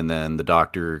 And then the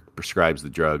doctor prescribes the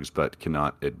drugs but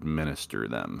cannot administer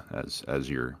them, as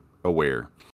you're aware.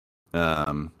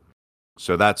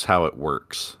 So that's how it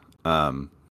works, to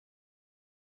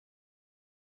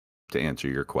answer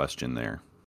your question there.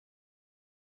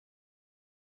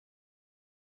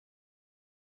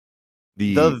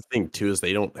 The other thing too is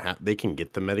they can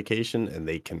get the medication and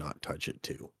they cannot touch it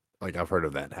too. Like I've heard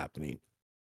of that happening.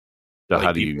 So Like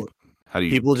how do you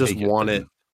people just take it want then? it.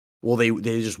 Well, they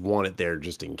just want it there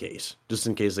just in case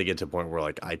they get to a point where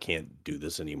like I can't do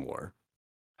this anymore.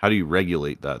 How do you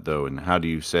regulate that though, and how do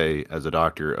you say as a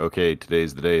doctor, okay,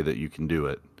 today's the day that you can do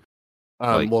it?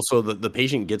 Like, Well, so the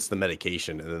patient gets the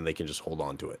medication and then they can just hold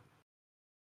on to it.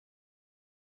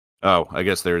 oh, I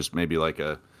guess there's maybe like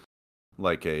a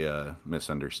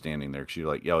misunderstanding there. 'Cause you're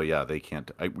like, oh yeah, they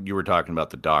can't. You were talking about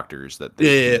the doctors that they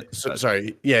Yeah. can't So, touch.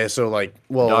 sorry. Yeah. So like,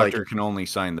 well, like, Doctor can only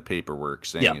sign the paperwork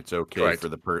saying yeah, it's okay correct. for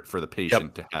the Yep.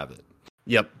 patient to have it.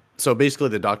 Yep. So basically,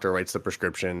 the doctor writes the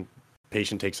prescription.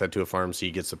 Patient takes that to a pharmacy,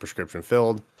 gets the prescription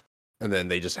filled, and then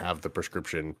they just have the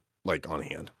prescription like on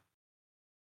hand.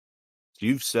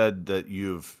 You've said that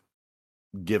you've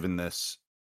given this,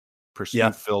 Yeah.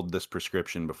 you've filled this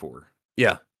prescription before.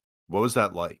 Yeah. What was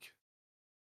that like?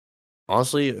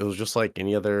 Honestly, it was just like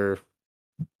any other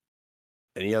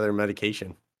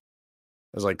medication.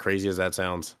 As like crazy as that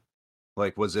sounds.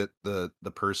 Like, was it the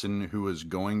person who was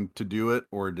going to do it,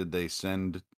 or did they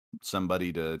send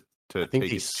somebody to I think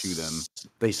take it to them?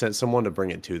 they sent someone to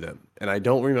bring it to them, and I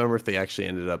don't remember if they actually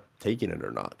ended up taking it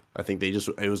or not. I think they just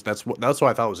it was that's what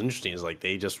I thought was interesting is like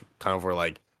they just kind of were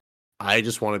like, I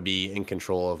just want to be in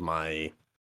control of my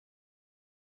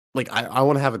like I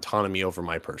want to have autonomy over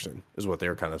my person is what they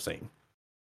were kind of saying.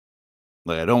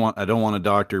 Like, I don't want a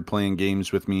doctor playing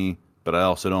games with me, but I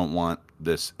also don't want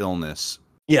this illness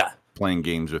Yeah, playing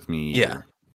games with me yeah, either.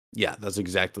 yeah. That's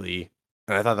exactly.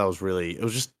 And I thought that was really it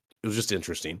was just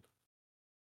interesting.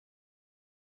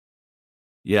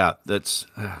 Yeah, that's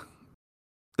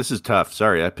this is tough.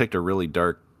 Sorry, I picked a really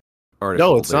dark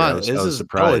article. No, it's there. not. I This was is no, it's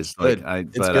surprised. good.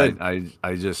 It's good.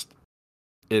 I just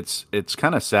it's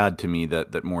kind of sad to me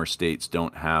that more states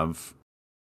don't have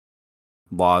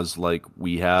laws like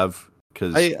we have.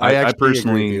 because I actually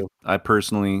agree with you. I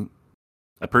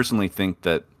personally think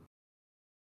that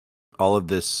all of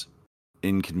this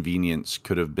inconvenience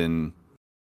could have been,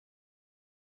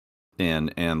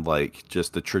 and like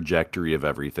just the trajectory of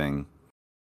everything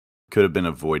could have been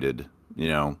avoided. You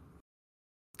know,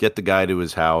 get the guy to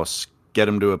his house, get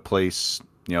him to a place,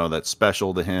 you know, that's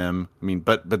special to him. I mean,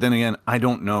 but then again, I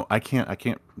don't know. I can't.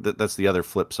 That's the other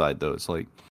flip side, though. It's like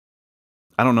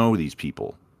I don't know these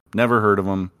people. Never heard of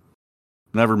them.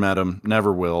 Never met them.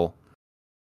 Never will.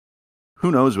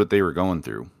 Who knows what they were going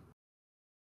through?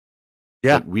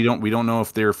 Yeah. Like we don't know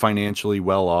if they're financially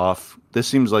well off. This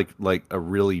seems like a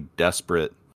really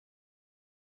desperate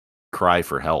cry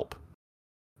for help,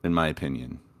 in my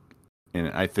opinion. And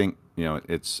I think, you know,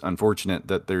 it's unfortunate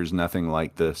that there's nothing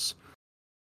like this,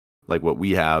 like what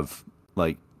we have,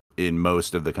 like in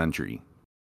most of the country.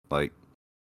 Like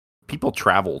people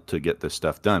travel to get this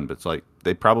stuff done, but it's like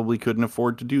they probably couldn't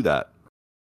afford to do that.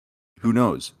 Who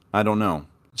knows? I don't know.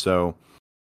 So,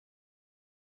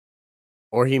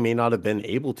 Or he may not have been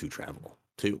able to travel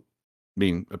too. I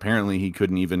mean, apparently he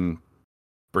couldn't even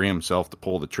bring himself to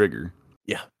pull the trigger.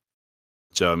 Yeah.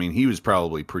 So, I mean, he was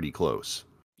probably pretty close.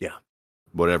 Yeah.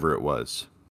 Whatever it was.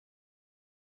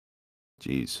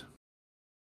 Jeez.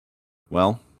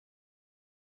 Well,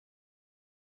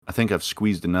 I think I've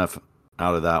squeezed enough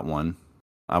out of that one.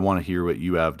 I want to hear what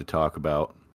you have to talk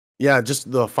about. Yeah,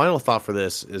 just the final thought for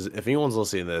this is if anyone's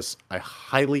listening to this, I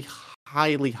highly,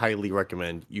 highly, highly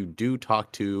recommend you do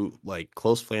talk to like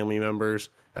close family members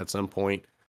at some point,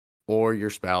 or your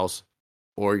spouse,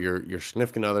 or your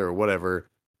significant other, or whatever,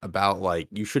 about like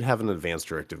you should have an advance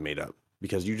directive made up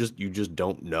because you just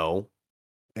don't know.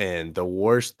 And the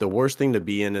worst thing to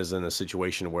be in is in a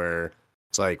situation where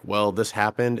it's like, well, this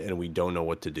happened and we don't know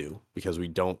what to do because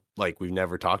we've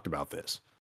never talked about this.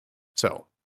 So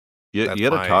You that's got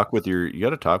to my talk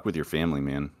with your family,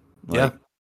 man. Like,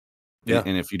 yeah.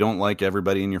 And if you don't like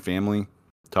everybody in your family,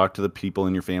 talk to the people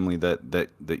in your family that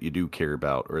you do care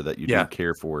about or that you do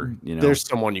care for. You know, There's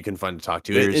someone you can find to talk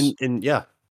to.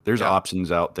 There's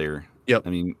options out there. Yep. I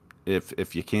mean,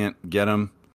 if you can't get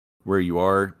them where you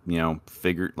are, you know,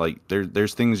 figure like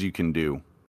there's things you can do.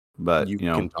 But You you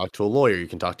know, can talk to a lawyer, you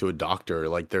can talk to a doctor.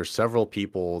 Like there's several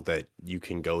people that you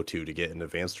can go to get an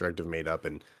advance directive made up,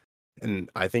 and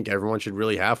I think everyone should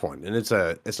really have one. And it's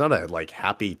not a like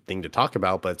happy thing to talk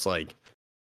about, but it's like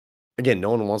again,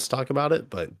 no one wants to talk about it,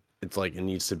 but it's like it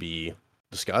needs to be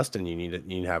discussed, and you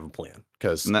need to have a plan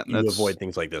because you avoid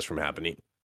things like this from happening.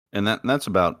 And that's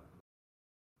about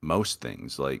most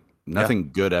things. Like nothing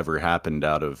good ever happened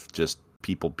out of just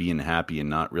people being happy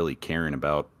and not really caring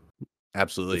about.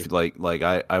 Absolutely.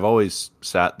 I've always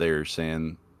sat there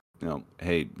saying, you know,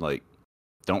 hey, like,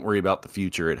 don't worry about the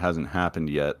future. It hasn't happened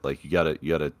yet. Like you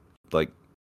gotta like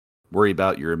worry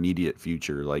about your immediate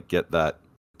future. Like get that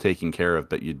taken care of.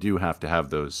 But you do have to have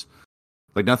those.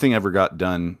 Like nothing ever got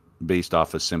done based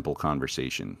off a simple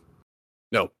conversation.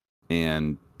 No.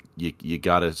 And you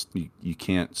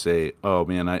can't say, oh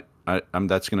man, I'm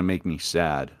that's gonna make me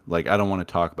sad. Like I don't want to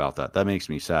talk about that. That makes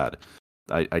me sad.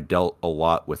 I dealt a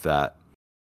lot with that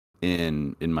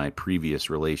in my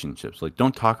previous relationships. Like,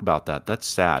 don't talk about that. That's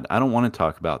sad. I don't want to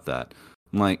talk about that.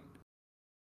 I'm like,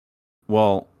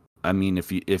 well, I mean,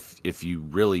 if you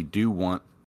really do want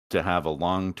to have a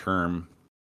long-term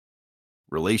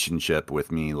relationship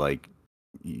with me, like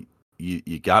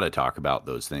you got to talk about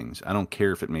those things. I don't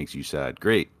care if it makes you sad.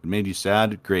 Great. It made you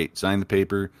sad? Great. Sign the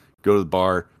paper, go to the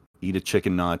bar, eat a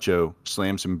chicken nacho,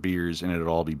 slam some beers, and it'll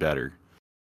all be better.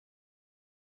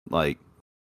 Like,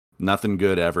 nothing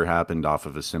good ever happened off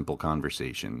of a simple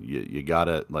conversation. You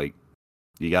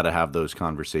gotta have those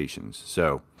conversations.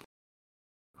 So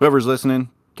whoever's listening,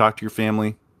 talk to your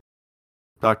family,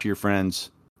 talk to your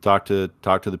friends, talk to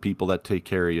the people that take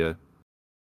care of you.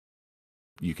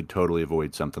 You could totally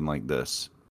avoid something like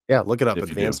this. Yeah, look it up.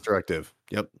 Advance directive.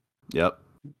 Yep.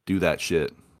 Do that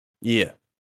shit. Yeah.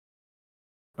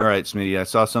 All right, Smitty. I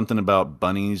saw something about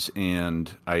bunnies,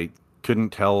 and I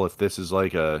couldn't tell if this is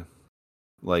like a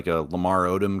Lamar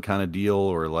Odom kind of deal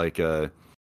or like a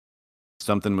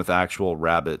something with actual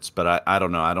rabbits, but I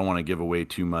don't know. I don't want to give away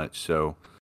too much. So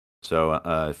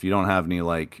if you don't have any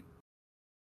like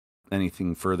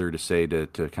anything further to say to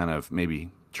kind of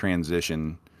maybe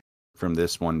transition from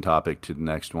this one topic to the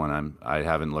next one, I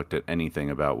haven't looked at anything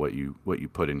about what you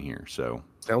put in here. So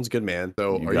sounds good, man.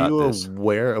 So are you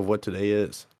aware of what today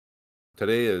is?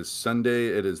 Today is Sunday.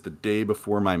 It is the day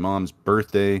before my mom's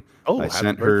birthday. Oh,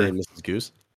 happy birthday, Mrs.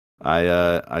 Goose.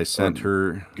 I sent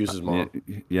her Goose's mom.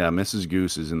 Yeah, Mrs.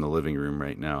 Goose is in the living room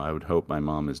right now. I would hope my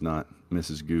mom is not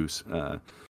Mrs. Goose.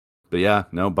 But yeah,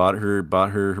 no, bought her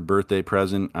her birthday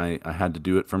present. I had to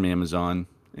do it from Amazon,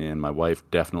 and my wife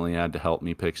definitely had to help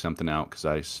me pick something out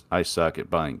because I suck at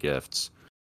buying gifts.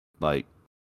 Like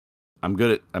I'm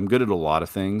good at a lot of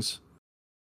things,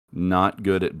 not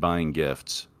good at buying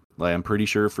gifts. Like I'm pretty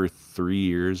sure for 3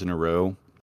 years in a row,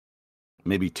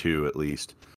 maybe two at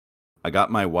least, I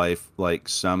got my wife like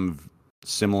some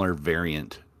similar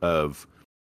variant of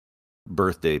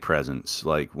birthday presents.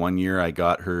 Like one year I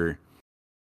got her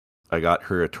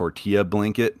a tortilla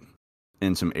blanket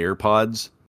and some AirPods.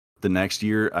 The next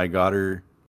year I got her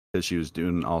because she was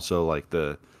doing also like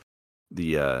the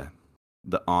uh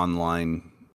the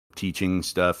online teaching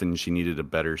stuff and she needed a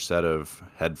better set of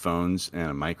headphones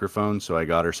and a microphone, so I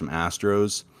got her some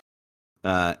Astros.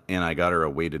 And I got her a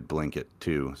weighted blanket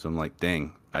too. So I'm like,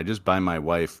 dang, I just buy my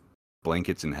wife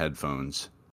blankets and headphones.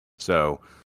 So,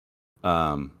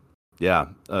 um, yeah,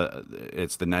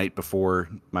 it's the night before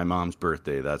my mom's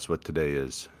birthday. That's what today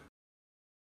is.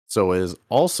 So it is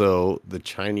also the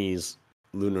Chinese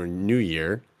Lunar New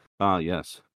Year, Ah,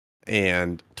 yes.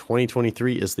 and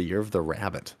 2023 is the year of the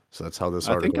rabbit. So that's how this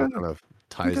I think I, article I kind of think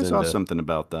ties I saw into. something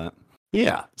about that.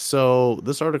 Yeah. So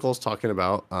this article is talking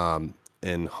about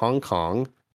in Hong Kong.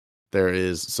 There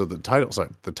is so the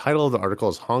title of the article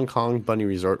is Hong Kong Bunny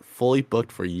Resort fully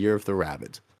booked for Year of the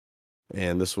Rabbit.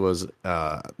 And this was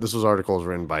articles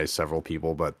written by several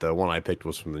people, but the one I picked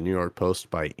was from the New York Post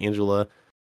by Angela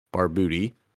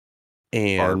Barbuti.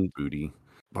 Barb And booty.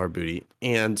 Barbuti.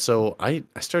 And so I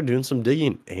started doing some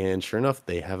digging, and sure enough,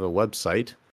 they have a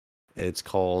website. It's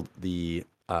called the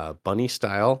Bunny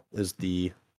Style is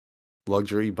the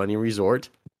luxury bunny resort.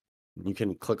 You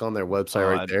can click on their website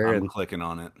Oh, right there, I'm and clicking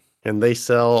on it. they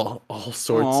sell all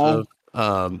sorts Oh, of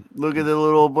um look at the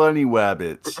little bunny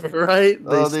wabbits. right.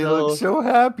 They Oh, they look sell so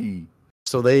happy.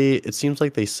 so they it seems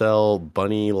like they sell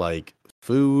bunny like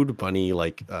food, bunny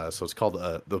like so it's called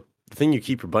the thing you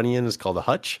keep your bunny in is called a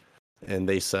hutch, and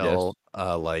they Yes. sell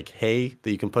like hay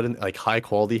that you can put in, like high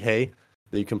quality hay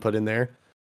that you can put in there.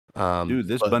 Dude,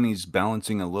 this But bunny's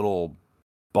balancing a little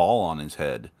ball on his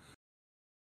head.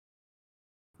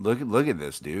 Look at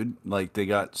this, dude. Like they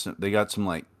got some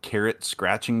like carrot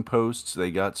scratching posts.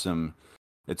 They got some.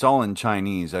 It's all in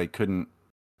Chinese. I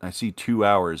see 2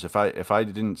 hours. If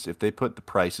they put the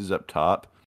prices up top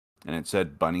and it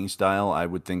said bunny style, I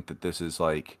would think that this is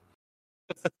like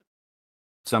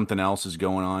something else is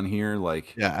going on here.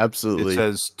 Like yeah, it absolutely.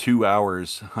 says 2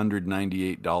 hours,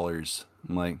 $198.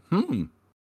 I'm like,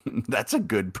 that's a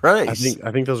good price.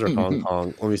 I think those are Hong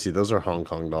Kong. Let me see. Those are Hong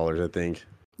Kong dollars, I think.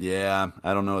 Yeah,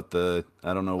 I don't know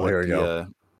Oh, here we go.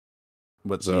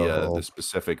 what the So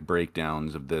specific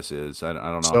breakdowns of this is. I don't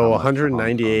know how so much the Hong Kong.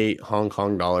 198 Hong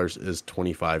Kong dollars is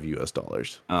 25 US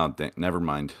dollars. Oh, never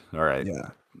mind. All right. Yeah.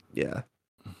 Yeah.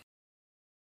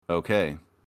 Okay.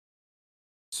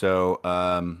 So,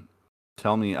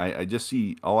 tell me. I just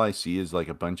see all I see is like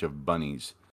a bunch of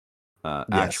bunnies, Yes.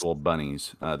 actual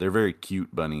bunnies. They're very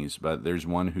cute bunnies, but there's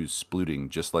one who's splooting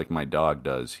just like my dog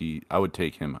does. I would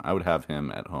take him. I would have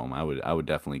him at home. I would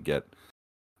definitely get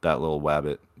that little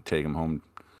wabbit, take him home,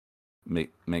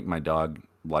 make my dog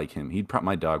like him.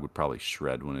 My dog would probably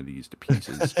shred one of these to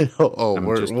pieces. Oh,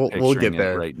 I'm just we'll picturing get it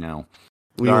there. right now.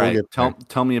 We All will right, get there.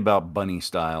 tell me about bunny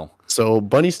style. So,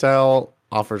 Bunny Style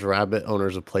offers rabbit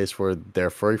owners a place where their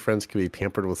furry friends can be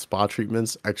pampered with spa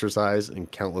treatments, exercise, and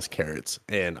countless carrots.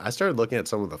 And I started looking at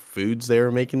some of the foods they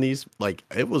were making these. Like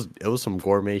it was some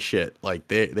gourmet shit. Like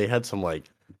they had some like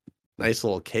nice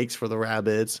little cakes for the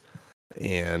rabbits,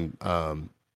 and I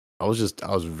was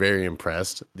very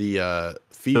impressed. The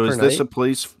fee So per is this night. a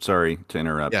place? Sorry to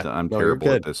interrupt. Yeah, I'm no, you're terrible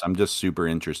at good. this. I'm just super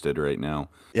interested right now.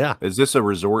 Yeah, Is this a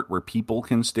resort where people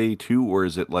can stay too, or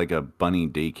is it like a bunny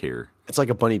daycare? it's like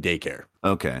a bunny daycare.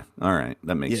 Okay, all right,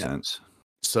 that makes Yeah. sense.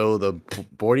 So the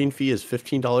boarding fee is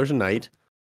 $15 a night.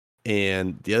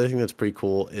 And the other thing that's pretty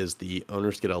cool is the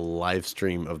owners get a live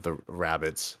stream of the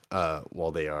rabbits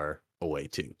while they are away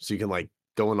too. So you can like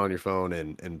go in on your phone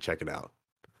and check it out.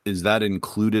 Is that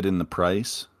included in the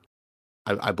price?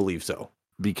 I believe so.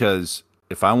 Because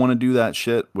if I want to do that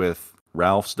shit with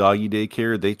Ralph's doggy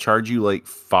daycare, they charge you like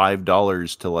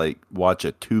 $5 to like watch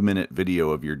a 2 minute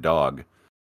video of your dog.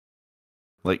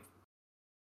 Like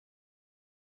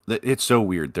it's so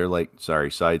weird. They're like,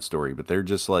 sorry, side story, but they're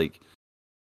just like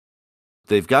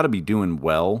they've got to be doing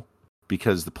well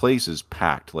because the place is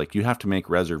packed. Like you have to make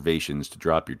reservations to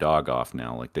drop your dog off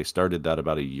now. Like they started that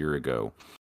about a year ago.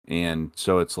 And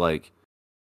so it's like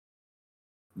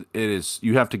it is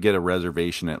you have to get a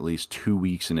reservation at least 2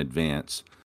 weeks in advance.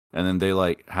 And then they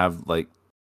like have like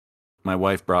my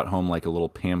wife brought home like a little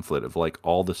pamphlet of like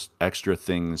all the extra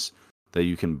things that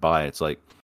you can buy. It's like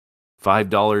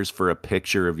 $5 for a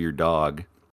picture of your dog.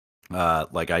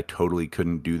 Like I totally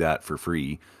couldn't do that for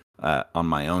free on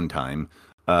my own time.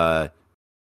 Uh,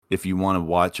 if you want to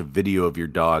watch a video of your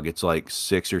dog, it's like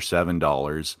 $6 or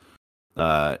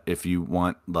 $7. If you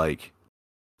want like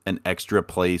an extra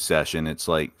play session, it's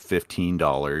like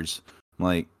 $15.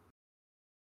 Like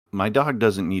my dog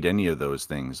doesn't need any of those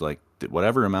things. Like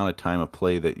whatever amount of time of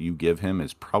play that you give him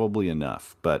is probably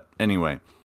enough. But anyway,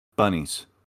 bunnies.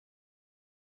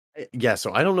 Yeah,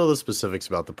 so I don't know the specifics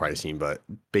about the pricing, but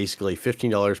basically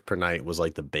 $15 per night was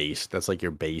like the base. That's like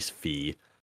your base fee.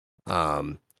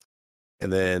 Um,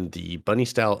 and then the Bunny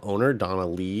Style owner, Donna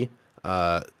Lee,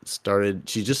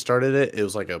 she just started it. It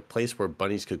was like a place where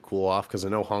bunnies could cool off because I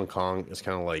know Hong Kong is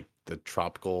kind of like the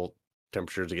tropical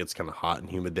temperatures. It gets kind of hot and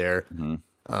humid there.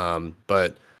 Mm-hmm.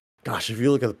 But gosh, if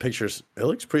you look at the pictures, it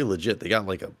looks pretty legit. They got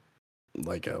like a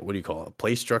what do you call it?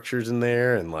 Play structures in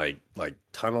there and like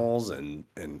tunnels and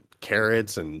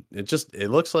carrots and it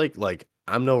looks like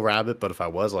I'm no rabbit, but if I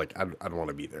was like I'd want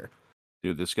to be there.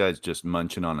 Dude, this guy's just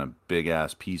munching on a big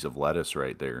ass piece of lettuce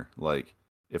right there. Like,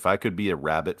 if I could be a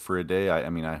rabbit for a day, I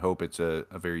mean, I hope it's a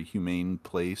very humane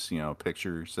place. You know, a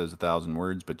picture says 1,000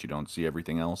 words, but you don't see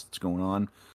everything else that's going on.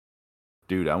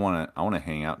 Dude, I wanna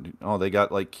hang out. Oh, they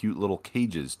got like cute little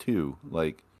cages too.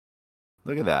 Like,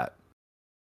 look at that.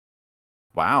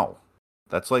 Wow,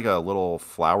 that's like a little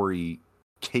flowery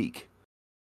cake.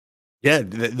 Yeah,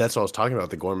 that's what I was talking about,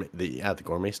 the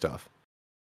gourmet stuff.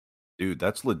 Dude,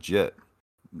 that's legit.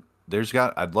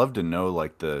 I'd love to know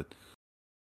like the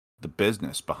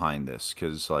business behind this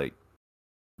because like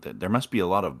there must be a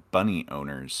lot of bunny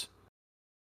owners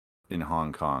in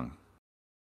Hong Kong.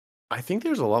 I think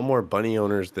there's a lot more bunny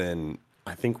owners than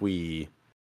I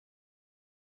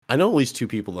know at least two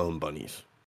people own bunnies.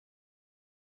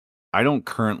 I don't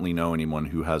currently know anyone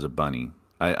who has a bunny.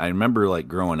 I remember like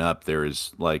growing up, there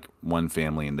was like one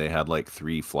family and they had like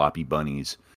three floppy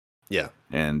bunnies. Yeah.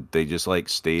 And they just like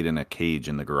stayed in a cage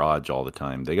in the garage all the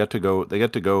time. They got to go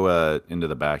into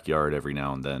the backyard every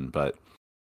now and then, but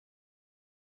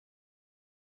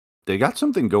they got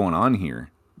something going on here.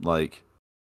 Like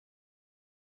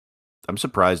I'm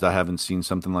surprised I haven't seen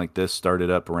something like this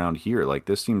started up around here. Like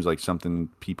this seems like something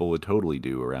people would totally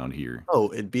do around here.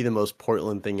 Oh, it'd be the most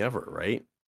Portland thing ever, right?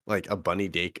 Like a bunny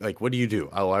day. Like, what do you do?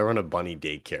 Oh, I run a bunny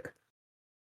daycare.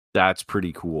 That's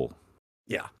pretty cool.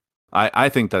 Yeah. I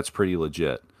think that's pretty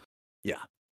legit. Yeah.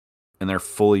 And they're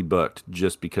fully booked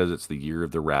just because it's the year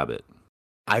of the rabbit.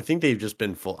 I think they've just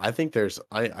been full. I think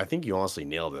you honestly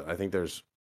nailed it. I think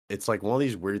it's like one of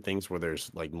these weird things where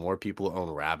there's like more people who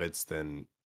own rabbits than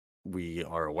we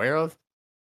are aware of.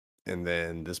 And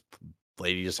then this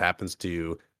lady just happens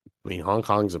to, I mean, Hong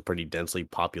Kong's a pretty densely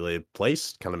populated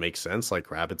place. Kind of makes sense. Like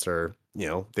rabbits are, they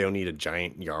don't need a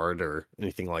giant yard or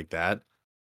anything like that.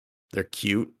 They're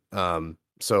cute.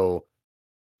 So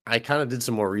I kind of did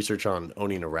some more research on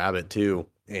owning a rabbit too.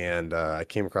 And I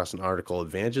came across an article,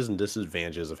 Advantages and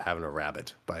Disadvantages of Having a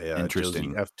Rabbit by Josie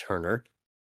Interesting. F. Turner.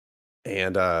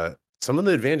 And some of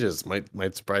the advantages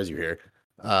might surprise you here.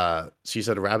 She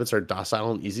said rabbits are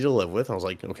docile and easy to live with. I was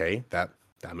like, okay, that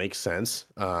makes sense.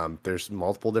 There's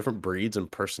multiple different breeds and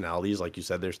personalities. Like you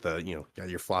said, there's got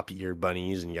your floppy eared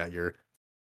bunnies and you got your,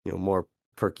 more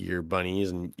perky eared bunnies,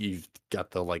 and you've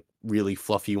got the like really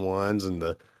fluffy ones and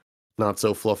the not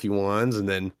so fluffy ones. And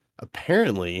then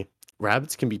apparently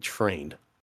rabbits can be trained.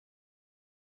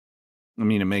 I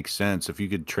mean, it makes sense. If you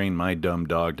could train my dumb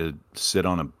dog to sit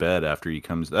on a bed after he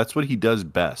comes, that's what he does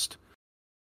best.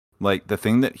 Like the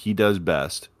thing that he does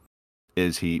best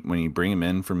is when you bring him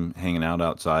in from hanging out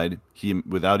outside, he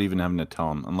without even having to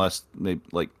tell him, unless they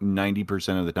like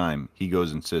 90% of the time, he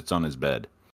goes and sits on his bed.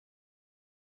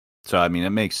 So I mean, it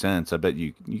makes sense. I bet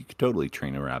you could totally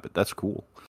train a rabbit. That's cool.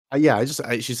 Yeah,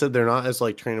 she said they're not as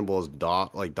like trainable as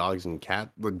dogs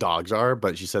and dogs are,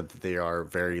 but she said that they are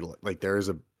very like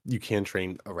you can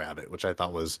train a rabbit, which I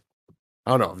thought was,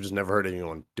 I don't know, I've just never heard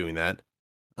anyone doing that.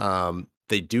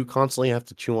 They do constantly have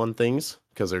to chew on things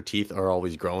because their teeth are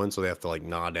always growing, so they have to like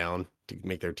gnaw down to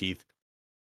make their teeth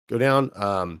go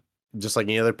down. Just like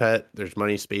any other pet, there's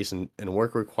money, space, and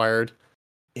work required.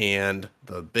 And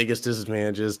the biggest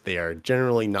disadvantage is they are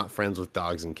generally not friends with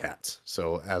dogs and cats.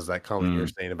 So as that comment you're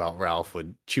saying about Ralph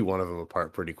would chew one of them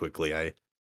apart pretty quickly, I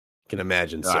can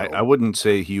imagine. So I wouldn't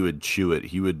say he would chew it.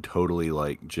 He would totally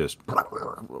like just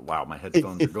wow, my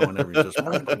headphones are going every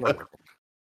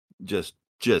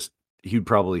just he'd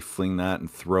probably fling that and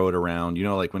throw it around. You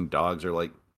know, like when dogs are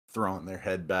like throwing their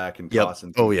head back and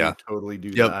tossing. Oh yeah, he'd totally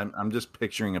do that. I'm just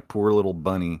picturing a poor little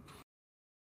bunny.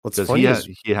 What's funny is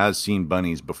he has seen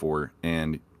bunnies before,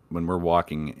 and when we're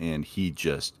walking, and he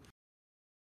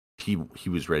he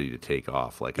was ready to take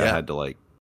off. Like I Yeah. had to like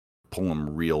pull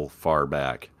him real far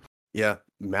back. Yeah.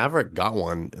 Maverick got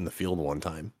one in the field one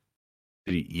time.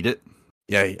 Did he eat it?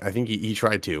 Yeah, I think he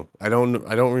tried to. I don't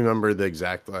remember the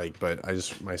exact like, but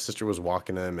my sister was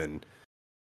walking him and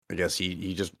I guess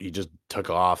he just took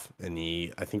off and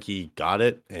I think he got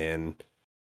it and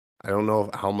I don't know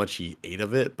how much he ate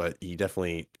of it, but he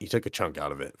took a chunk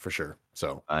out of it for sure.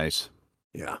 So Nice.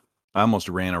 yeah. I almost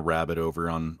ran a rabbit over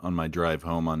on my drive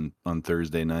home on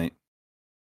Thursday night.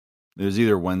 It was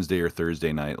either Wednesday or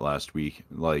Thursday night last week.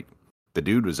 Like the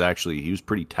dude was actually he was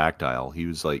pretty tactile. He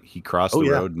was like he crossed Oh the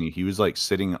yeah. road and he was like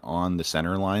sitting on the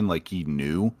center line like he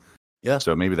knew. Yeah.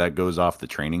 So maybe that goes off the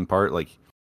training part. Like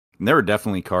and there were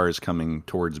definitely cars coming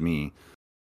towards me.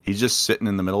 He's just sitting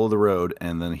in the middle of the road,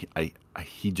 and then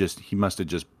he must have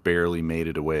just barely made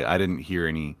it away. I didn't hear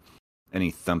any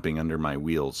thumping under my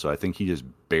wheels, so I think he just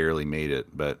barely made it.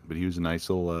 But he was a nice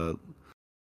little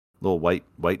white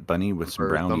bunny with some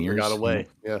brown Thumper ears. got away.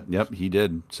 Yeah. Yep, he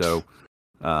did. So,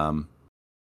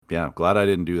 yeah, glad I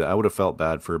didn't do that. I would have felt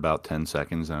bad for about 10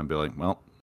 seconds, and I'd be like, well,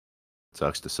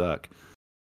 sucks to suck.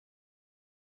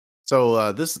 So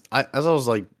as I was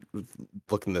like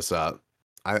looking this up,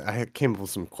 I came up with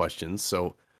some questions.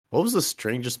 So what was the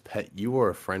strangest pet you or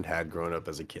a friend had growing up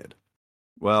as a kid?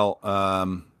 Well,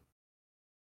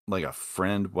 like a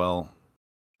friend. Well,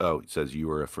 oh, it says you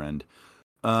were a friend.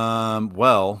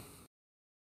 Well,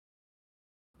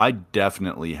 I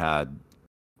definitely had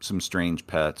some strange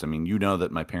pets. I mean, you know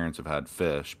that my parents have had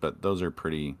fish, but those are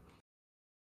pretty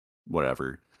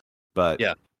whatever. But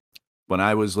Yeah. when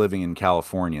I was living in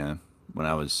California, when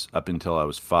I was up until I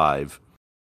was 5,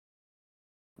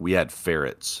 we had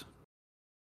ferrets.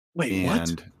 Wait, what?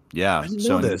 And yeah, I didn't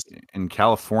so know this. in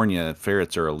California,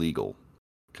 ferrets are illegal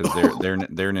because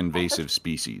they're an invasive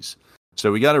species.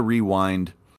 So we got to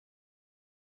rewind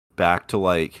back to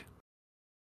like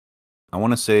I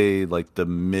want to say like the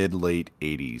mid late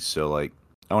 80s. So like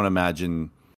I want to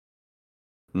imagine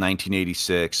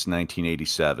 1986,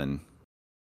 1987,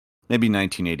 maybe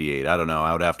 1988. I don't know.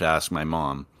 I would have to ask my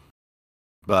mom.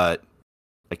 But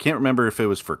I can't remember if it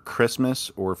was for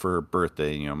Christmas or for her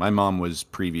birthday. You know, my mom was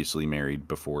previously married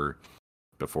before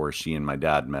she and my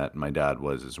dad met. My dad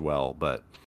was as well, but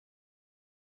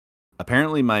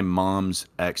apparently my mom's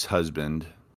ex-husband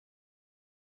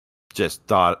just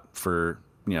thought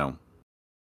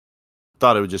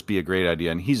it would just be a great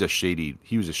idea, and he was a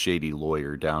shady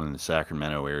lawyer down in the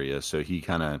Sacramento area, so he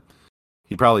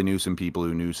probably knew some people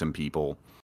who knew some people,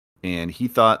 and he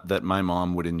thought that my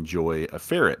mom would enjoy a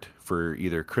ferret for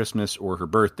either Christmas or her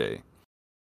birthday.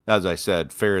 As I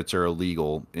said, ferrets are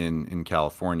illegal in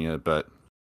California, but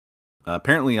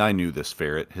apparently I knew this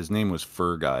ferret. His name was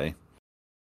Fur Guy.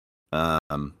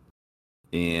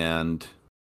 And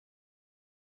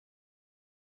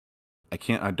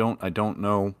I don't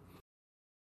know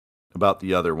about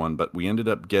the other one, but we ended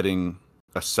up getting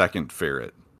a second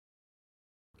ferret.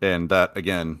 And that,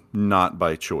 again, not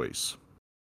by choice.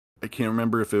 I can't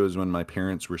remember if it was when my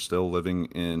parents were still living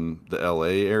in the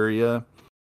LA area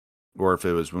or if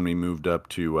it was when we moved up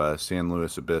to San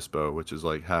Luis Obispo, which is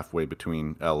like halfway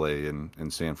between LA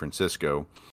and San Francisco.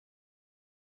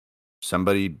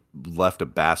 Somebody left a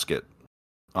basket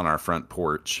on our front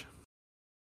porch.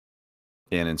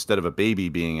 And instead of a baby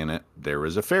being in it, there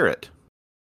was a ferret.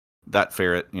 That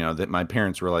ferret, that my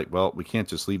parents were like, well, we can't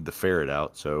just leave the ferret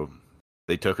out. So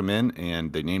they took him in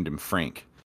and they named him Frank.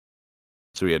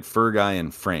 So we had Fur Guy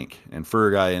and Frank. And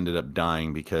Fur Guy ended up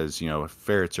dying because, if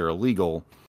ferrets are illegal,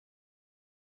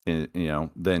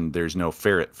 then there's no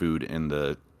ferret food in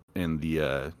the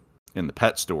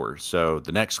pet store. So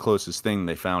the next closest thing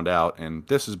they found out, and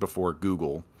this is before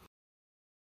Google,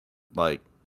 like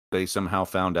they somehow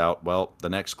found out, well, the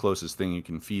next closest thing you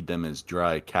can feed them is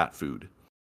dry cat food.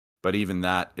 But even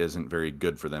that isn't very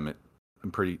good for them.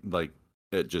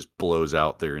 It just blows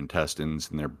out their intestines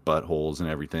and their buttholes and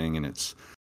everything, and it's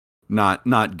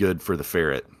not good for the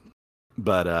ferret.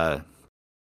 But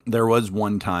there was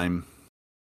one time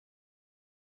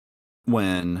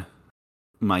when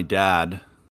my dad,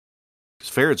 'cause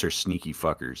ferrets are sneaky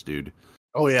fuckers, dude.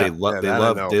 Oh yeah,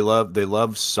 They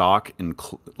love sock and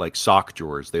like sock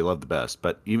drawers. They love the best.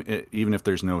 But even if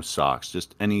there's no socks,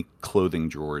 just any clothing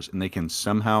drawers, and they can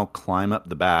somehow climb up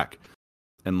the back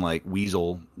and like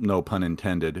weasel, no pun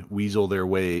intended, weasel their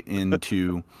way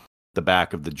into the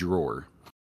back of the drawer.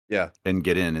 Yeah. And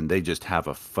get in, and they just have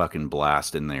a fucking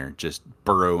blast in there, just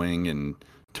burrowing and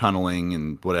tunneling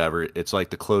and whatever. It's like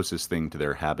the closest thing to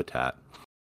their habitat.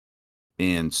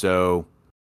 And so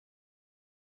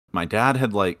my dad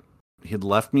had like he had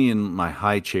left me in my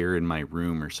high chair in my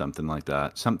room or something like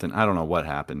that. Something, I don't know what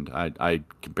happened. I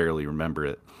can barely remember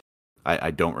it.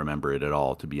 I don't remember it at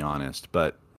all, to be honest.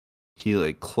 But he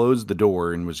like closed the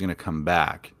door and was gonna come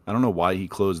back. I don't know why he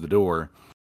closed the door.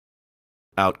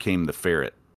 Out came the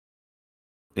ferret.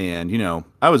 And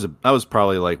I was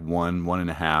probably like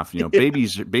 1.5. Yeah.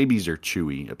 Babies are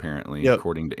chewy apparently, Yep.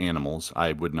 according to animals.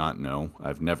 I would not know.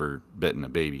 I've never bitten a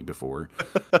baby before.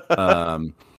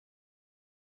 Um,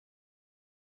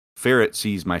 Ferret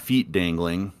sees my feet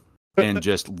dangling and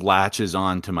just latches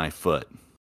onto my foot.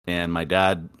 And my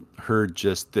dad heard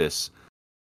just this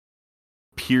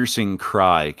piercing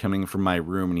cry coming from my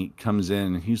room, and he comes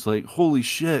in and he's like, "Holy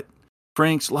shit,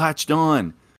 Frank's latched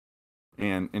on!"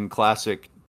 And in classic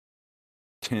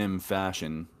Tim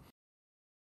fashion,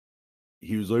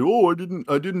 he was like, "Oh,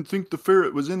 I didn't think the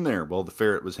ferret was in there." Well, the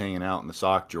ferret was hanging out in the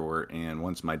sock drawer, and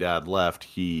once my dad left,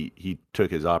 he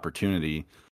took his opportunity,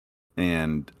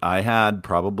 and I had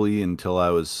probably till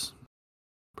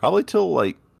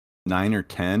like 9 or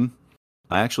 10.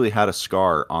 I actually had a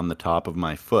scar on the top of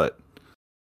my foot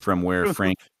from where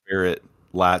Frank Ferret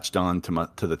latched on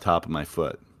to the top of my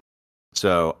foot.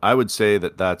 So I would say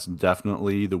that that's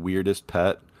definitely the weirdest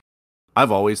pet.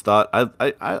 I've always thought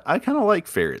I kind of like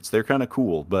ferrets. They're kind of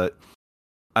cool, but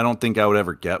I don't think I would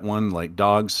ever get one. Like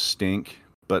dogs stink,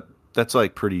 but that's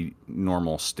like pretty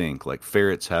normal stink. Like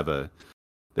ferrets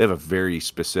they have a very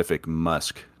specific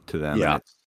musk to them, and Yeah.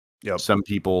 it's Yep. some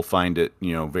people find it,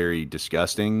 very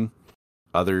disgusting.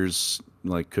 Others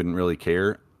like couldn't really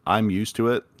care. I'm used to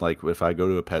it. Like if I go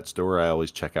to a pet store, I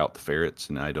always check out the ferrets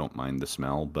and I don't mind the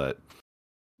smell, but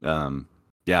um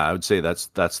yeah, I would say that's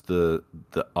the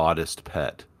oddest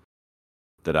pet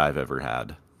that I've ever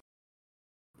had.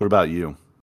 What about you?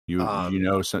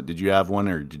 Did you have one,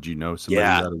 or did you know somebody who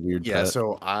Yeah. had a weird Yeah. pet?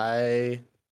 So I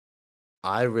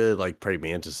really like praying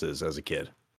mantises as a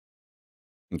kid,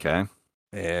 Okay.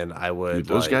 and I Dude, would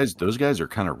those guys are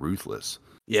kind of ruthless.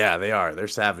 yeah, they are. They're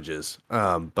savages.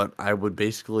 But I would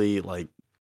basically like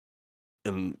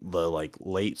in the like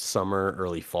late summer,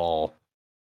 early fall,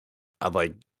 I'd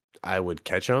like I would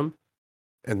catch them,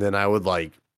 and then I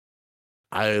literally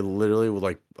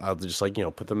would I'll just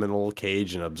put them in a little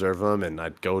cage and observe them, and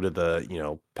I'd go to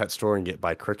the pet store and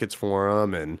buy crickets for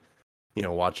them, and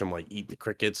watch them like eat the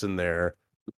crickets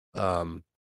um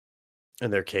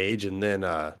in their cage, and then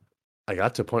I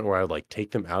got to a point where I would like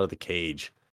take them out of the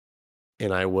cage,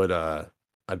 and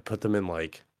I'd put them in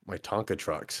like my Tonka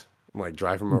trucks and like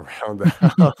drive them around the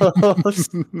house.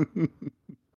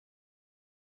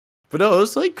 But no, it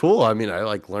was like cool. I mean, I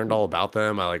like learned all about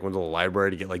them. I like went to the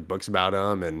library to get like books about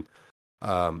them, and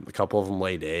a couple of them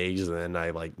laid eggs, and then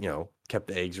I kept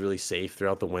the eggs really safe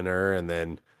throughout the winter, and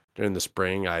then during the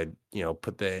spring I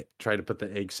try to put the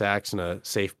egg sacs in a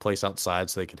safe place outside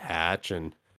so they could hatch.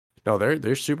 And no,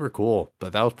 they're super cool.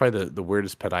 But that was probably the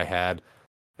weirdest pet I had.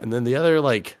 And then the other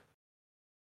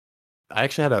I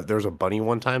actually there was a bunny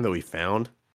one time that we found,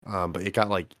 but it got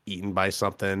like eaten by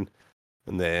something.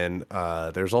 And then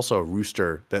there's also a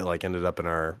rooster that like ended up in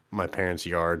my parents'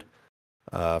 yard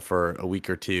for a week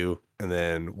or two. And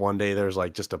then one day there's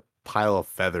like just a pile of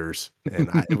feathers, and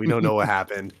we don't know what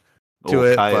happened to Old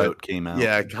it, but coyote came out.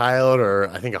 yeah, a coyote or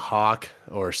I think a hawk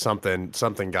or something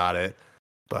got it.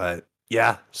 But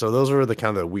yeah, so those were the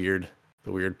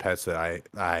weird pets that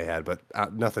I had, but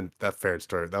nothing. That ferret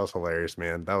story, that was hilarious,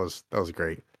 man. That was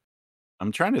great.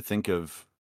 I'm trying to think of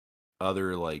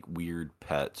other like weird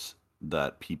pets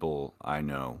that people I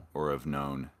know or have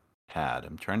known had.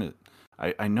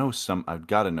 I know I've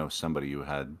got to know somebody who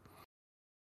had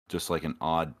just like an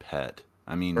odd pet.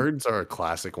 I mean, Birds are a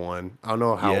classic one. I don't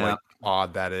know how yeah, like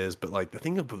odd that is, but like the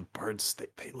thing about birds,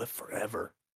 they live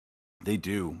forever. they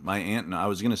do. I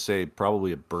was going to say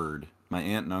probably a bird. My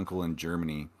aunt and uncle in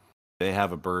Germany, they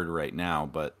have a bird right now,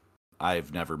 but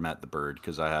I've never met the bird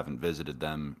because I haven't visited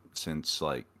them since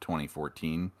like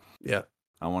 2014, Yeah.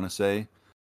 I want to say.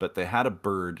 But they had a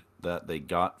bird that they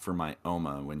got for my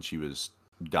Oma when she was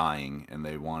dying, and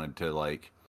they wanted to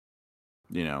like,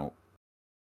 you know,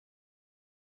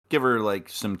 give her like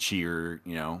some cheer,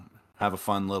 have a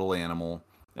fun little animal.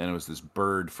 And it was this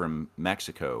bird from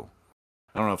Mexico.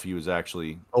 I don't know if he was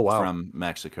actually Oh wow. from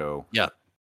Mexico, Yeah.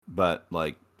 but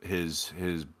like his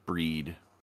breed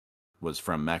was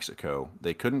from Mexico.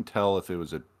 They couldn't tell if it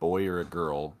was a boy or a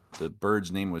girl. The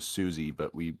bird's name was Susie,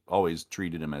 but we always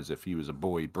treated him as if he was a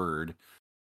boy bird.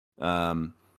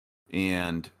 Um,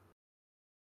 and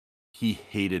he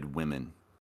hated women.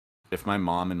 If my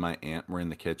mom and my aunt were in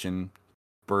the kitchen,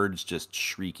 birds just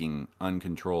shrieking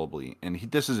uncontrollably. And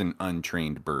this is an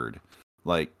untrained bird.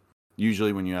 Like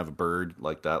usually when you have a bird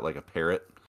like that, like a parrot,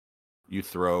 you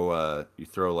throw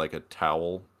like a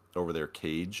towel over their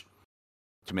cage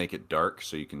to make it dark,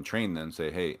 so you can train them. Say,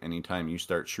 hey, anytime you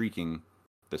start shrieking,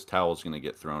 this towel's going to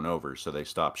get thrown over, so they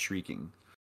stop shrieking.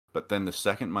 But then the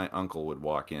second my uncle would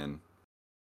walk in,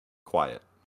 quiet,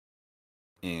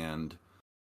 and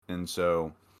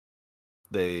so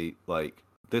they like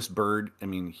this bird. I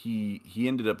mean, he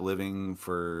ended up living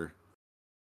for.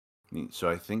 So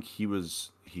I think he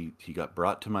got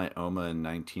brought to my Oma in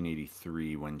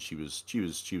 1983 when she was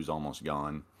almost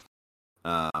gone.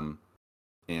 Um,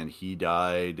 and he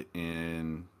died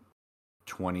in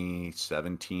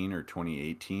 2017 or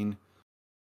 2018.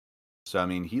 So I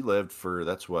mean, he lived for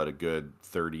that's what a good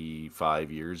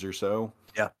 35 years or so.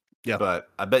 Yeah. Yeah. But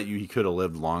I bet you he could have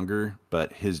lived longer,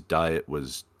 but his diet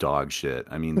was dog shit.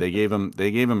 I mean, they gave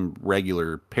him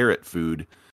regular parrot food,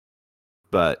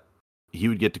 but he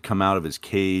would get to come out of his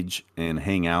cage and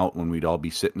hang out when we'd all be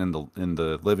sitting in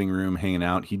the living room hanging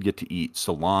out. He'd get to eat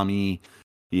salami,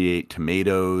 he ate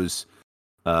tomatoes,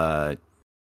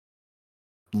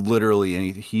 literally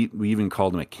anything. We even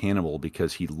called him a cannibal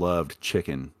because he loved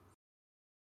chicken.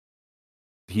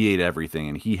 He ate everything,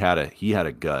 and he had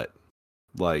a gut.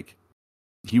 Like,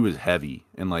 he was heavy,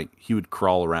 and like he would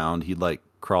crawl around. He'd like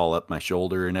crawl up my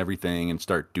shoulder and everything and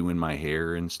start doing my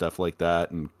hair and stuff like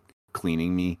that and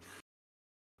cleaning me.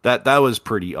 That was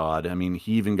pretty odd. I mean,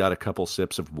 he even got a couple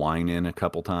sips of wine in a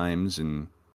couple times and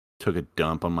took a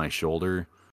dump on my shoulder.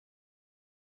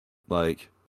 Like,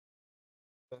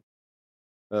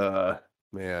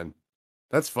 man,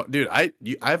 that's fun, dude.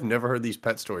 I've never heard these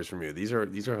pet stories from you. These are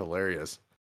hilarious.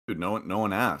 dude, no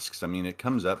one asks. I mean, it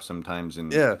comes up sometimes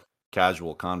in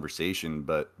casual conversation,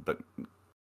 but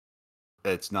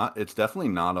it's definitely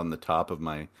not on the top of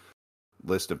my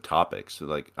list of topics.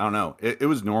 Like, I don't know. It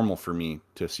was normal for me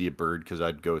to see a bird because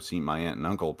I'd go see my aunt and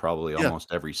uncle probably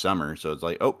almost every summer. So it's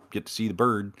like, oh, get to see the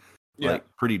bird. Yeah.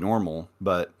 Like, pretty normal.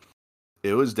 But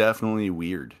it was definitely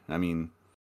weird. I mean,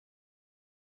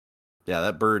 yeah,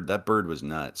 that bird was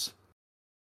nuts.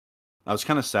 I was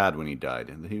kind of sad when he died.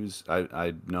 And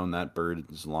I'd known that bird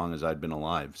as long as I'd been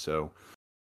alive. So,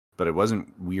 but it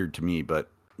wasn't weird to me. But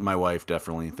my wife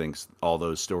definitely thinks all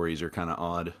those stories are kind of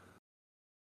odd.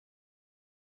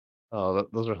 Oh,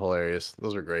 those are hilarious.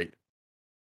 Those are great.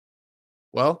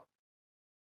 Well,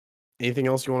 anything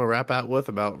else you want to wrap out with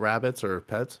about rabbits or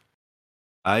pets?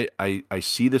 I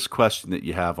see this question that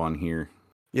you have on here.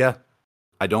 Yeah.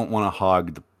 I don't want to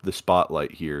hog the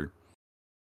spotlight here,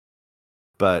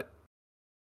 but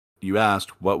you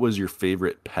asked what was your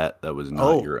favorite pet that was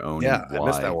not your own. Yeah, and why? I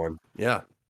missed that one. Yeah.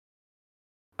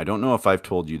 I don't know if I've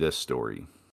told you this story.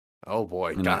 Oh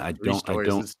boy, And God, I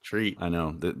don't. This treat. I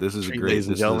know this is Treat, great. ladies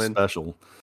and This is a gentlemen. special.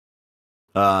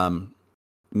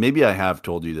 Maybe I have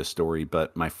told you this story,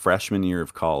 but my freshman year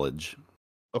of college,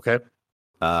 Okay.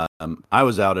 I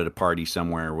was out at a party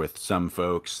somewhere with some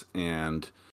folks, and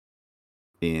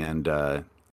I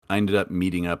ended up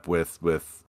meeting up with a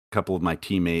couple of my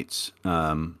teammates.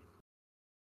 One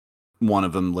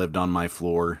of them lived on my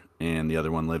floor, and the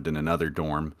other one lived in another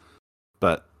dorm.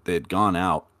 But they had gone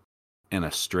out, and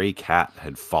a stray cat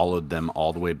had followed them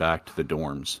all the way back to the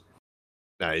dorms.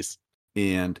 Nice.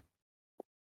 And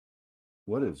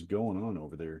what is going on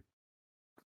over there?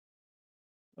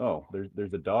 Oh,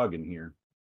 there's a dog in here.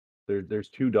 There's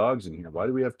two dogs in here. Why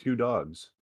do we have two dogs?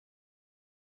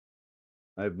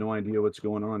 I have no idea what's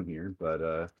going on here,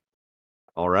 but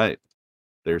all right.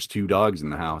 There's two dogs in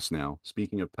the house now.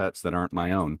 Speaking of pets that aren't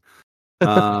my own.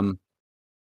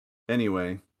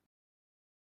 Anyway,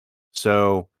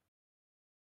 so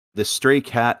the stray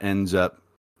cat ends up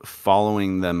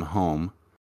following them home,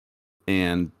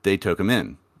 and they took him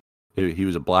in. He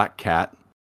was a black cat,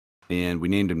 and we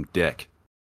named him Dick.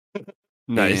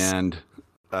 Nice. And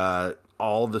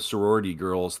all the sorority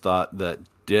girls thought that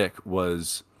Dick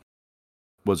was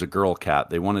a girl cat.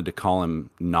 They wanted to call him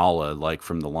Nala, like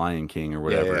from The Lion King or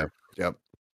whatever. Yeah.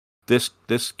 Yep.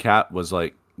 This cat was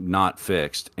like not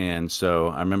fixed, and so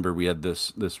I remember we had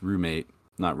this teammate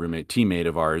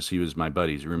of ours. He was my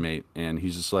buddy's roommate, and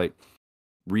he's just like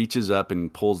reaches up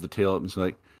and pulls the tail up and is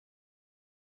like,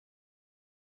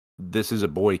 "This is a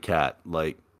boy cat,"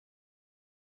 like.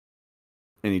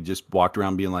 And he just walked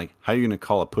around being like, how are you going to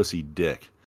call a pussy Dick?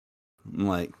 I'm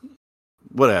like,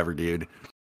 whatever, dude.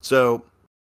 So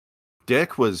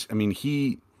Dick was, I mean,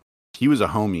 he was a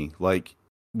homie. Like,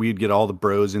 we'd get all the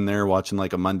bros in there watching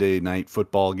like a Monday night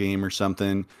football game or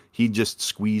something. He'd just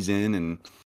squeeze in and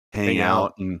hang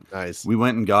out. And nice. We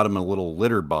went and got him a little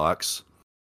litter box,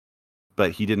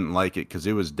 but he didn't like it because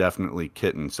it was definitely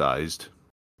kitten sized.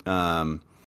 So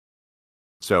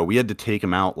we had to take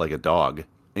him out like a dog.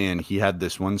 and he had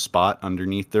this one spot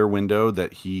underneath their window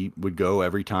that he would go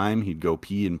every time. He'd go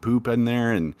pee and poop in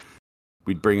there, and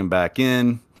we'd bring him back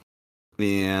in.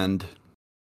 And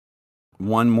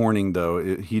one morning,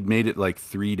 though, he'd made it like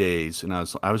 3 days, and I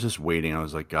was just waiting. I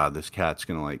was like, God, this cat's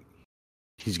gonna like,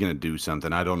 he's gonna do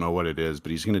something. I don't know what it is,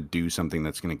 but he's gonna do something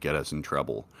that's gonna get us in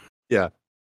trouble. Yeah.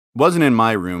 Wasn't in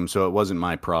my room, so it wasn't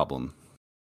my problem.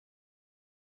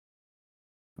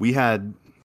 We had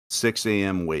 6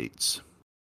 a.m. weights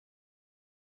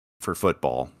for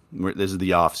football. This is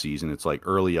the off season. It's like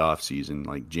early off season,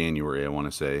 like January, I want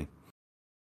to say.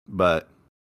 But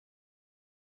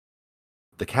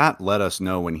the cat let us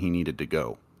know when he needed to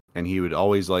go. And he would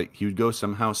always he would go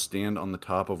somehow stand on the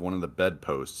top of one of the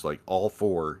bedposts, like all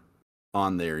four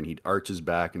on there, and he'd arch his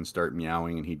back and start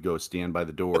meowing, and he'd go stand by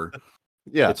the door.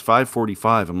 Yeah. It's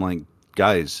 5:45. I'm like,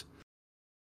 guys,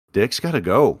 Dick's got to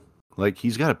go. Like,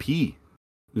 he's got to pee.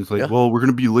 It's like, well, we're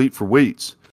going to be late for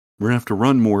weights. We're going to have to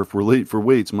run more if we're late for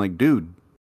weights. I'm like, dude,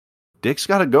 Dick's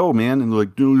got to go, man. And they're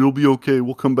like, dude, it'll be okay.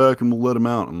 We'll come back and we'll let him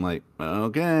out. I'm like,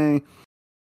 okay.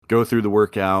 Go through the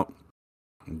workout.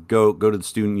 Go to the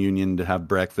student union to have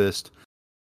breakfast.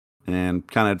 And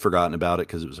kind of had forgotten about it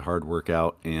because it was a hard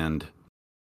workout. And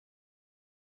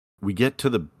we get to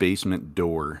the basement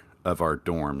door of our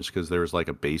dorms because there was like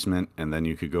a basement and then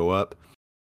you could go up.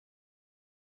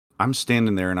 I'm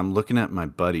standing there and I'm looking at my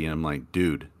buddy and I'm like,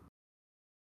 dude,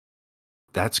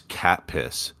 that's cat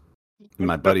piss. And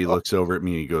my buddy looks over at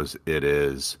me and he goes, it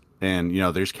is. And,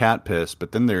 there's cat piss,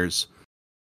 but then there's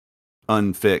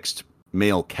unfixed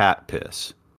male cat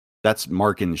piss. That's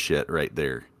marking shit right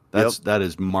there. That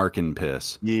is marking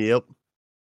piss. Yep.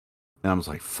 And I was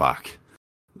like, fuck.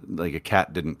 Like, a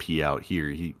cat didn't pee out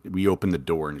here. We opened the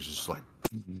door and it's just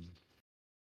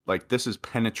like this is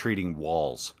penetrating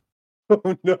walls.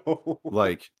 Oh no.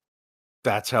 Like,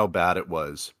 that's how bad it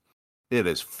was. It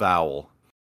is foul.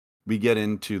 We get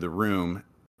into the room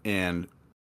and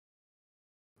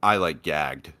I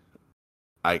gagged.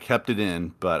 I kept it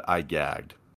in, but I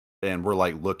gagged. And we're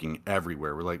looking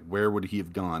everywhere. We're like, where would he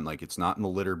have gone? Like, it's not in the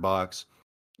litter box.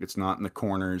 It's not in the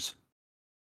corners.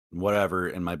 Whatever.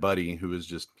 And my buddy, he's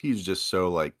just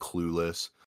so clueless.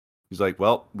 He's like,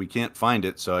 well, we can't find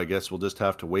it, so I guess we'll just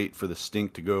have to wait for the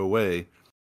stink to go away.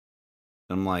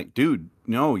 I'm like, dude,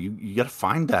 no, you got to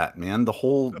find that, man. The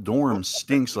whole dorm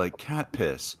stinks like cat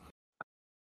piss.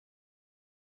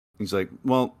 He's like,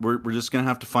 well, we're just going to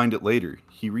have to find it later.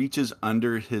 He reaches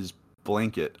under his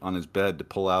blanket on his bed to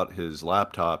pull out his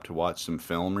laptop to watch some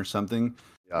film or something.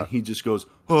 Yeah. And he just goes,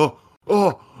 oh.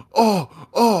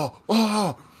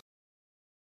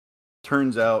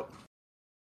 Turns out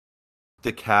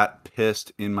the cat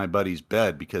pissed in my buddy's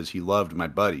bed because he loved my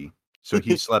buddy. So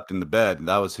he slept in the bed, and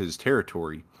that was his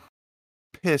territory.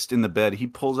 Pissed in the bed. He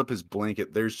pulls up his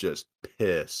blanket. There's just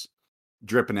piss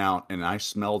dripping out, and I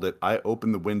smelled it. I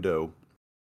opened the window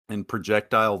and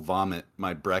projectile vomit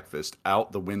my breakfast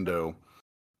out the window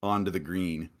onto the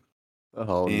green.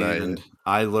 Oh, and nice.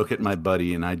 I look at my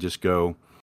buddy, and I just go,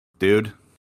 dude,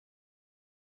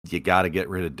 you got to get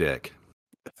rid of Dick.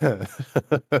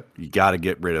 You got to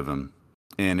get rid of him.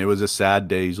 And it was a sad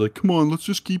day. He's like, come on, let's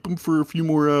just keep him for a few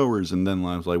more hours. And then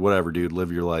I was like, whatever, dude,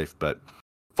 live your life. But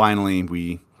finally,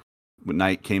 when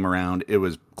night came around, it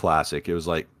was classic. It was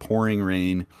like pouring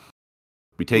rain.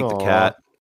 We take the cat,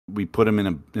 we put him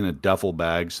in a duffel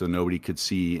bag so nobody could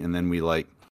see. And then we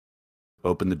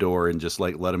open the door and just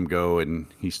let him go. And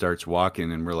he starts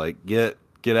walking and we're like, get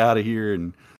out of here.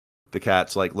 And the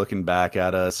cat's looking back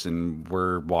at us and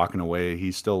we're walking away.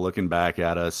 He's still looking back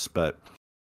at us, but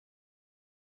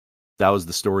that was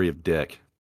the story of Dick.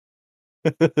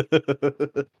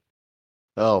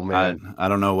 Oh man, I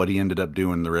don't know what he ended up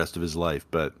doing the rest of his life,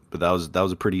 but that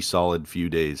was a pretty solid few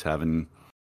days having.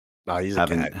 He's a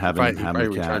cat. He probably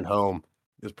returned home.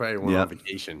 He was probably on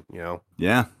vacation,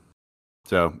 Yeah.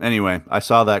 So anyway, I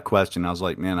saw that question. I was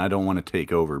like, man, I don't want to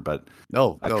take over, but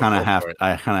I kind of had to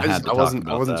talk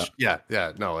about that.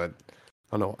 Yeah. No,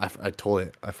 I know. I totally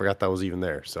forgot that was even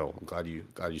there. So I'm glad you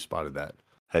spotted that.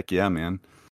 Heck yeah, man.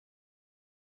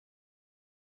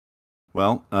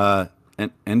 Well,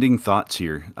 ending thoughts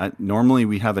here. Normally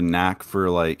we have a knack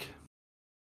for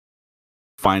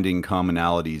finding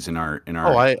commonalities in our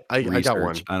research. I got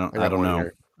one. I don't know.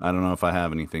 Here. I don't know if I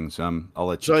have anything, so I'll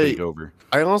let you take over.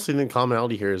 I honestly think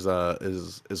commonality here is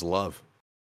love.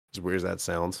 As weird as that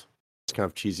sounds, as kind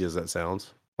of cheesy as that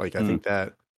sounds. I think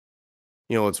that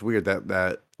it's weird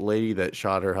that lady that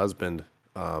shot her husband.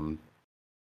 That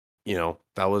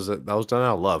was done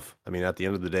out of love. I mean, at the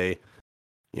end of the day.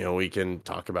 We can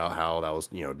talk about how that was,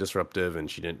 disruptive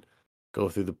and she didn't go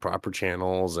through the proper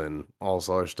channels and all this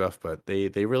other stuff. But they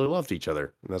really loved each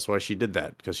other, and that's why she did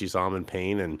that, because she saw him in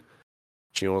pain and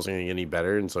she wasn't going to get any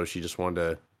better, and so she just wanted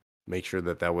to make sure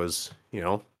that that was,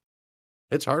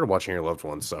 it's hard watching your loved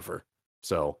ones suffer.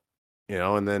 So,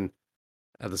 and then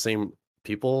at the same,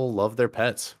 people love their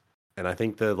pets, and I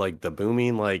think the like the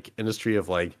booming like industry of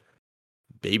like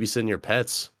babysitting your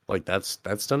pets, like that's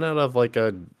done out of like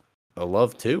a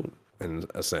love too, in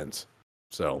a sense.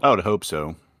 So I would hope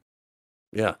so.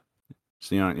 yeah,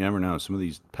 So you never know. Some of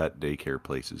these pet daycare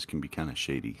places can be kind of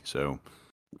shady. So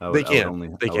I they would, I would can, only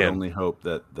they I would can. only hope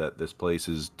that this place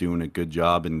is doing a good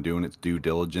job and doing its due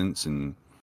diligence, and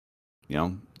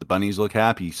the bunnies look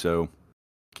happy. So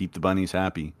keep the bunnies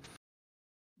happy.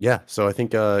 Yeah, so I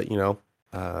think uh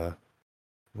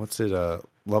what's it,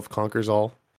 love conquers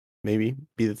all, maybe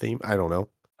be the theme. I don't know.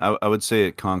 I would say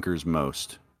it conquers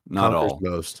most, not Conquers all.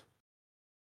 most.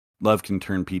 Love can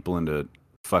turn people into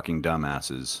fucking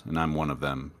dumbasses, and I'm one of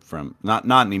them. From not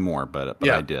anymore, but I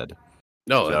Yeah. did.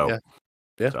 No, So yeah.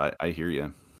 Yeah. so I hear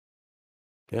you.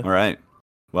 Yeah. All right.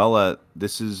 Well,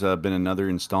 this has been another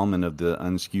installment of the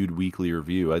Unskewed Weekly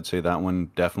Review. I'd say that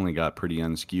one definitely got pretty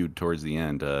unskewed towards the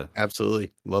end.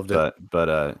 Absolutely. Loved it.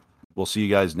 But we'll see you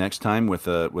guys next time with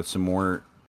some more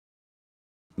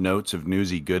notes of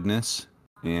newsy goodness.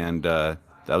 And that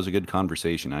was a good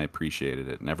conversation. I appreciated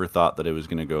it. Never thought that it was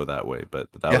going to go that way, but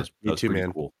that Yeah, was me too, pretty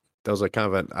man. cool. That was like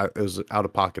kind of it was out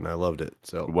of pocket and I loved it. It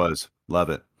So, was. Love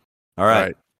it. All all right.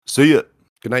 right. See ya.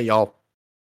 Good night, y'all.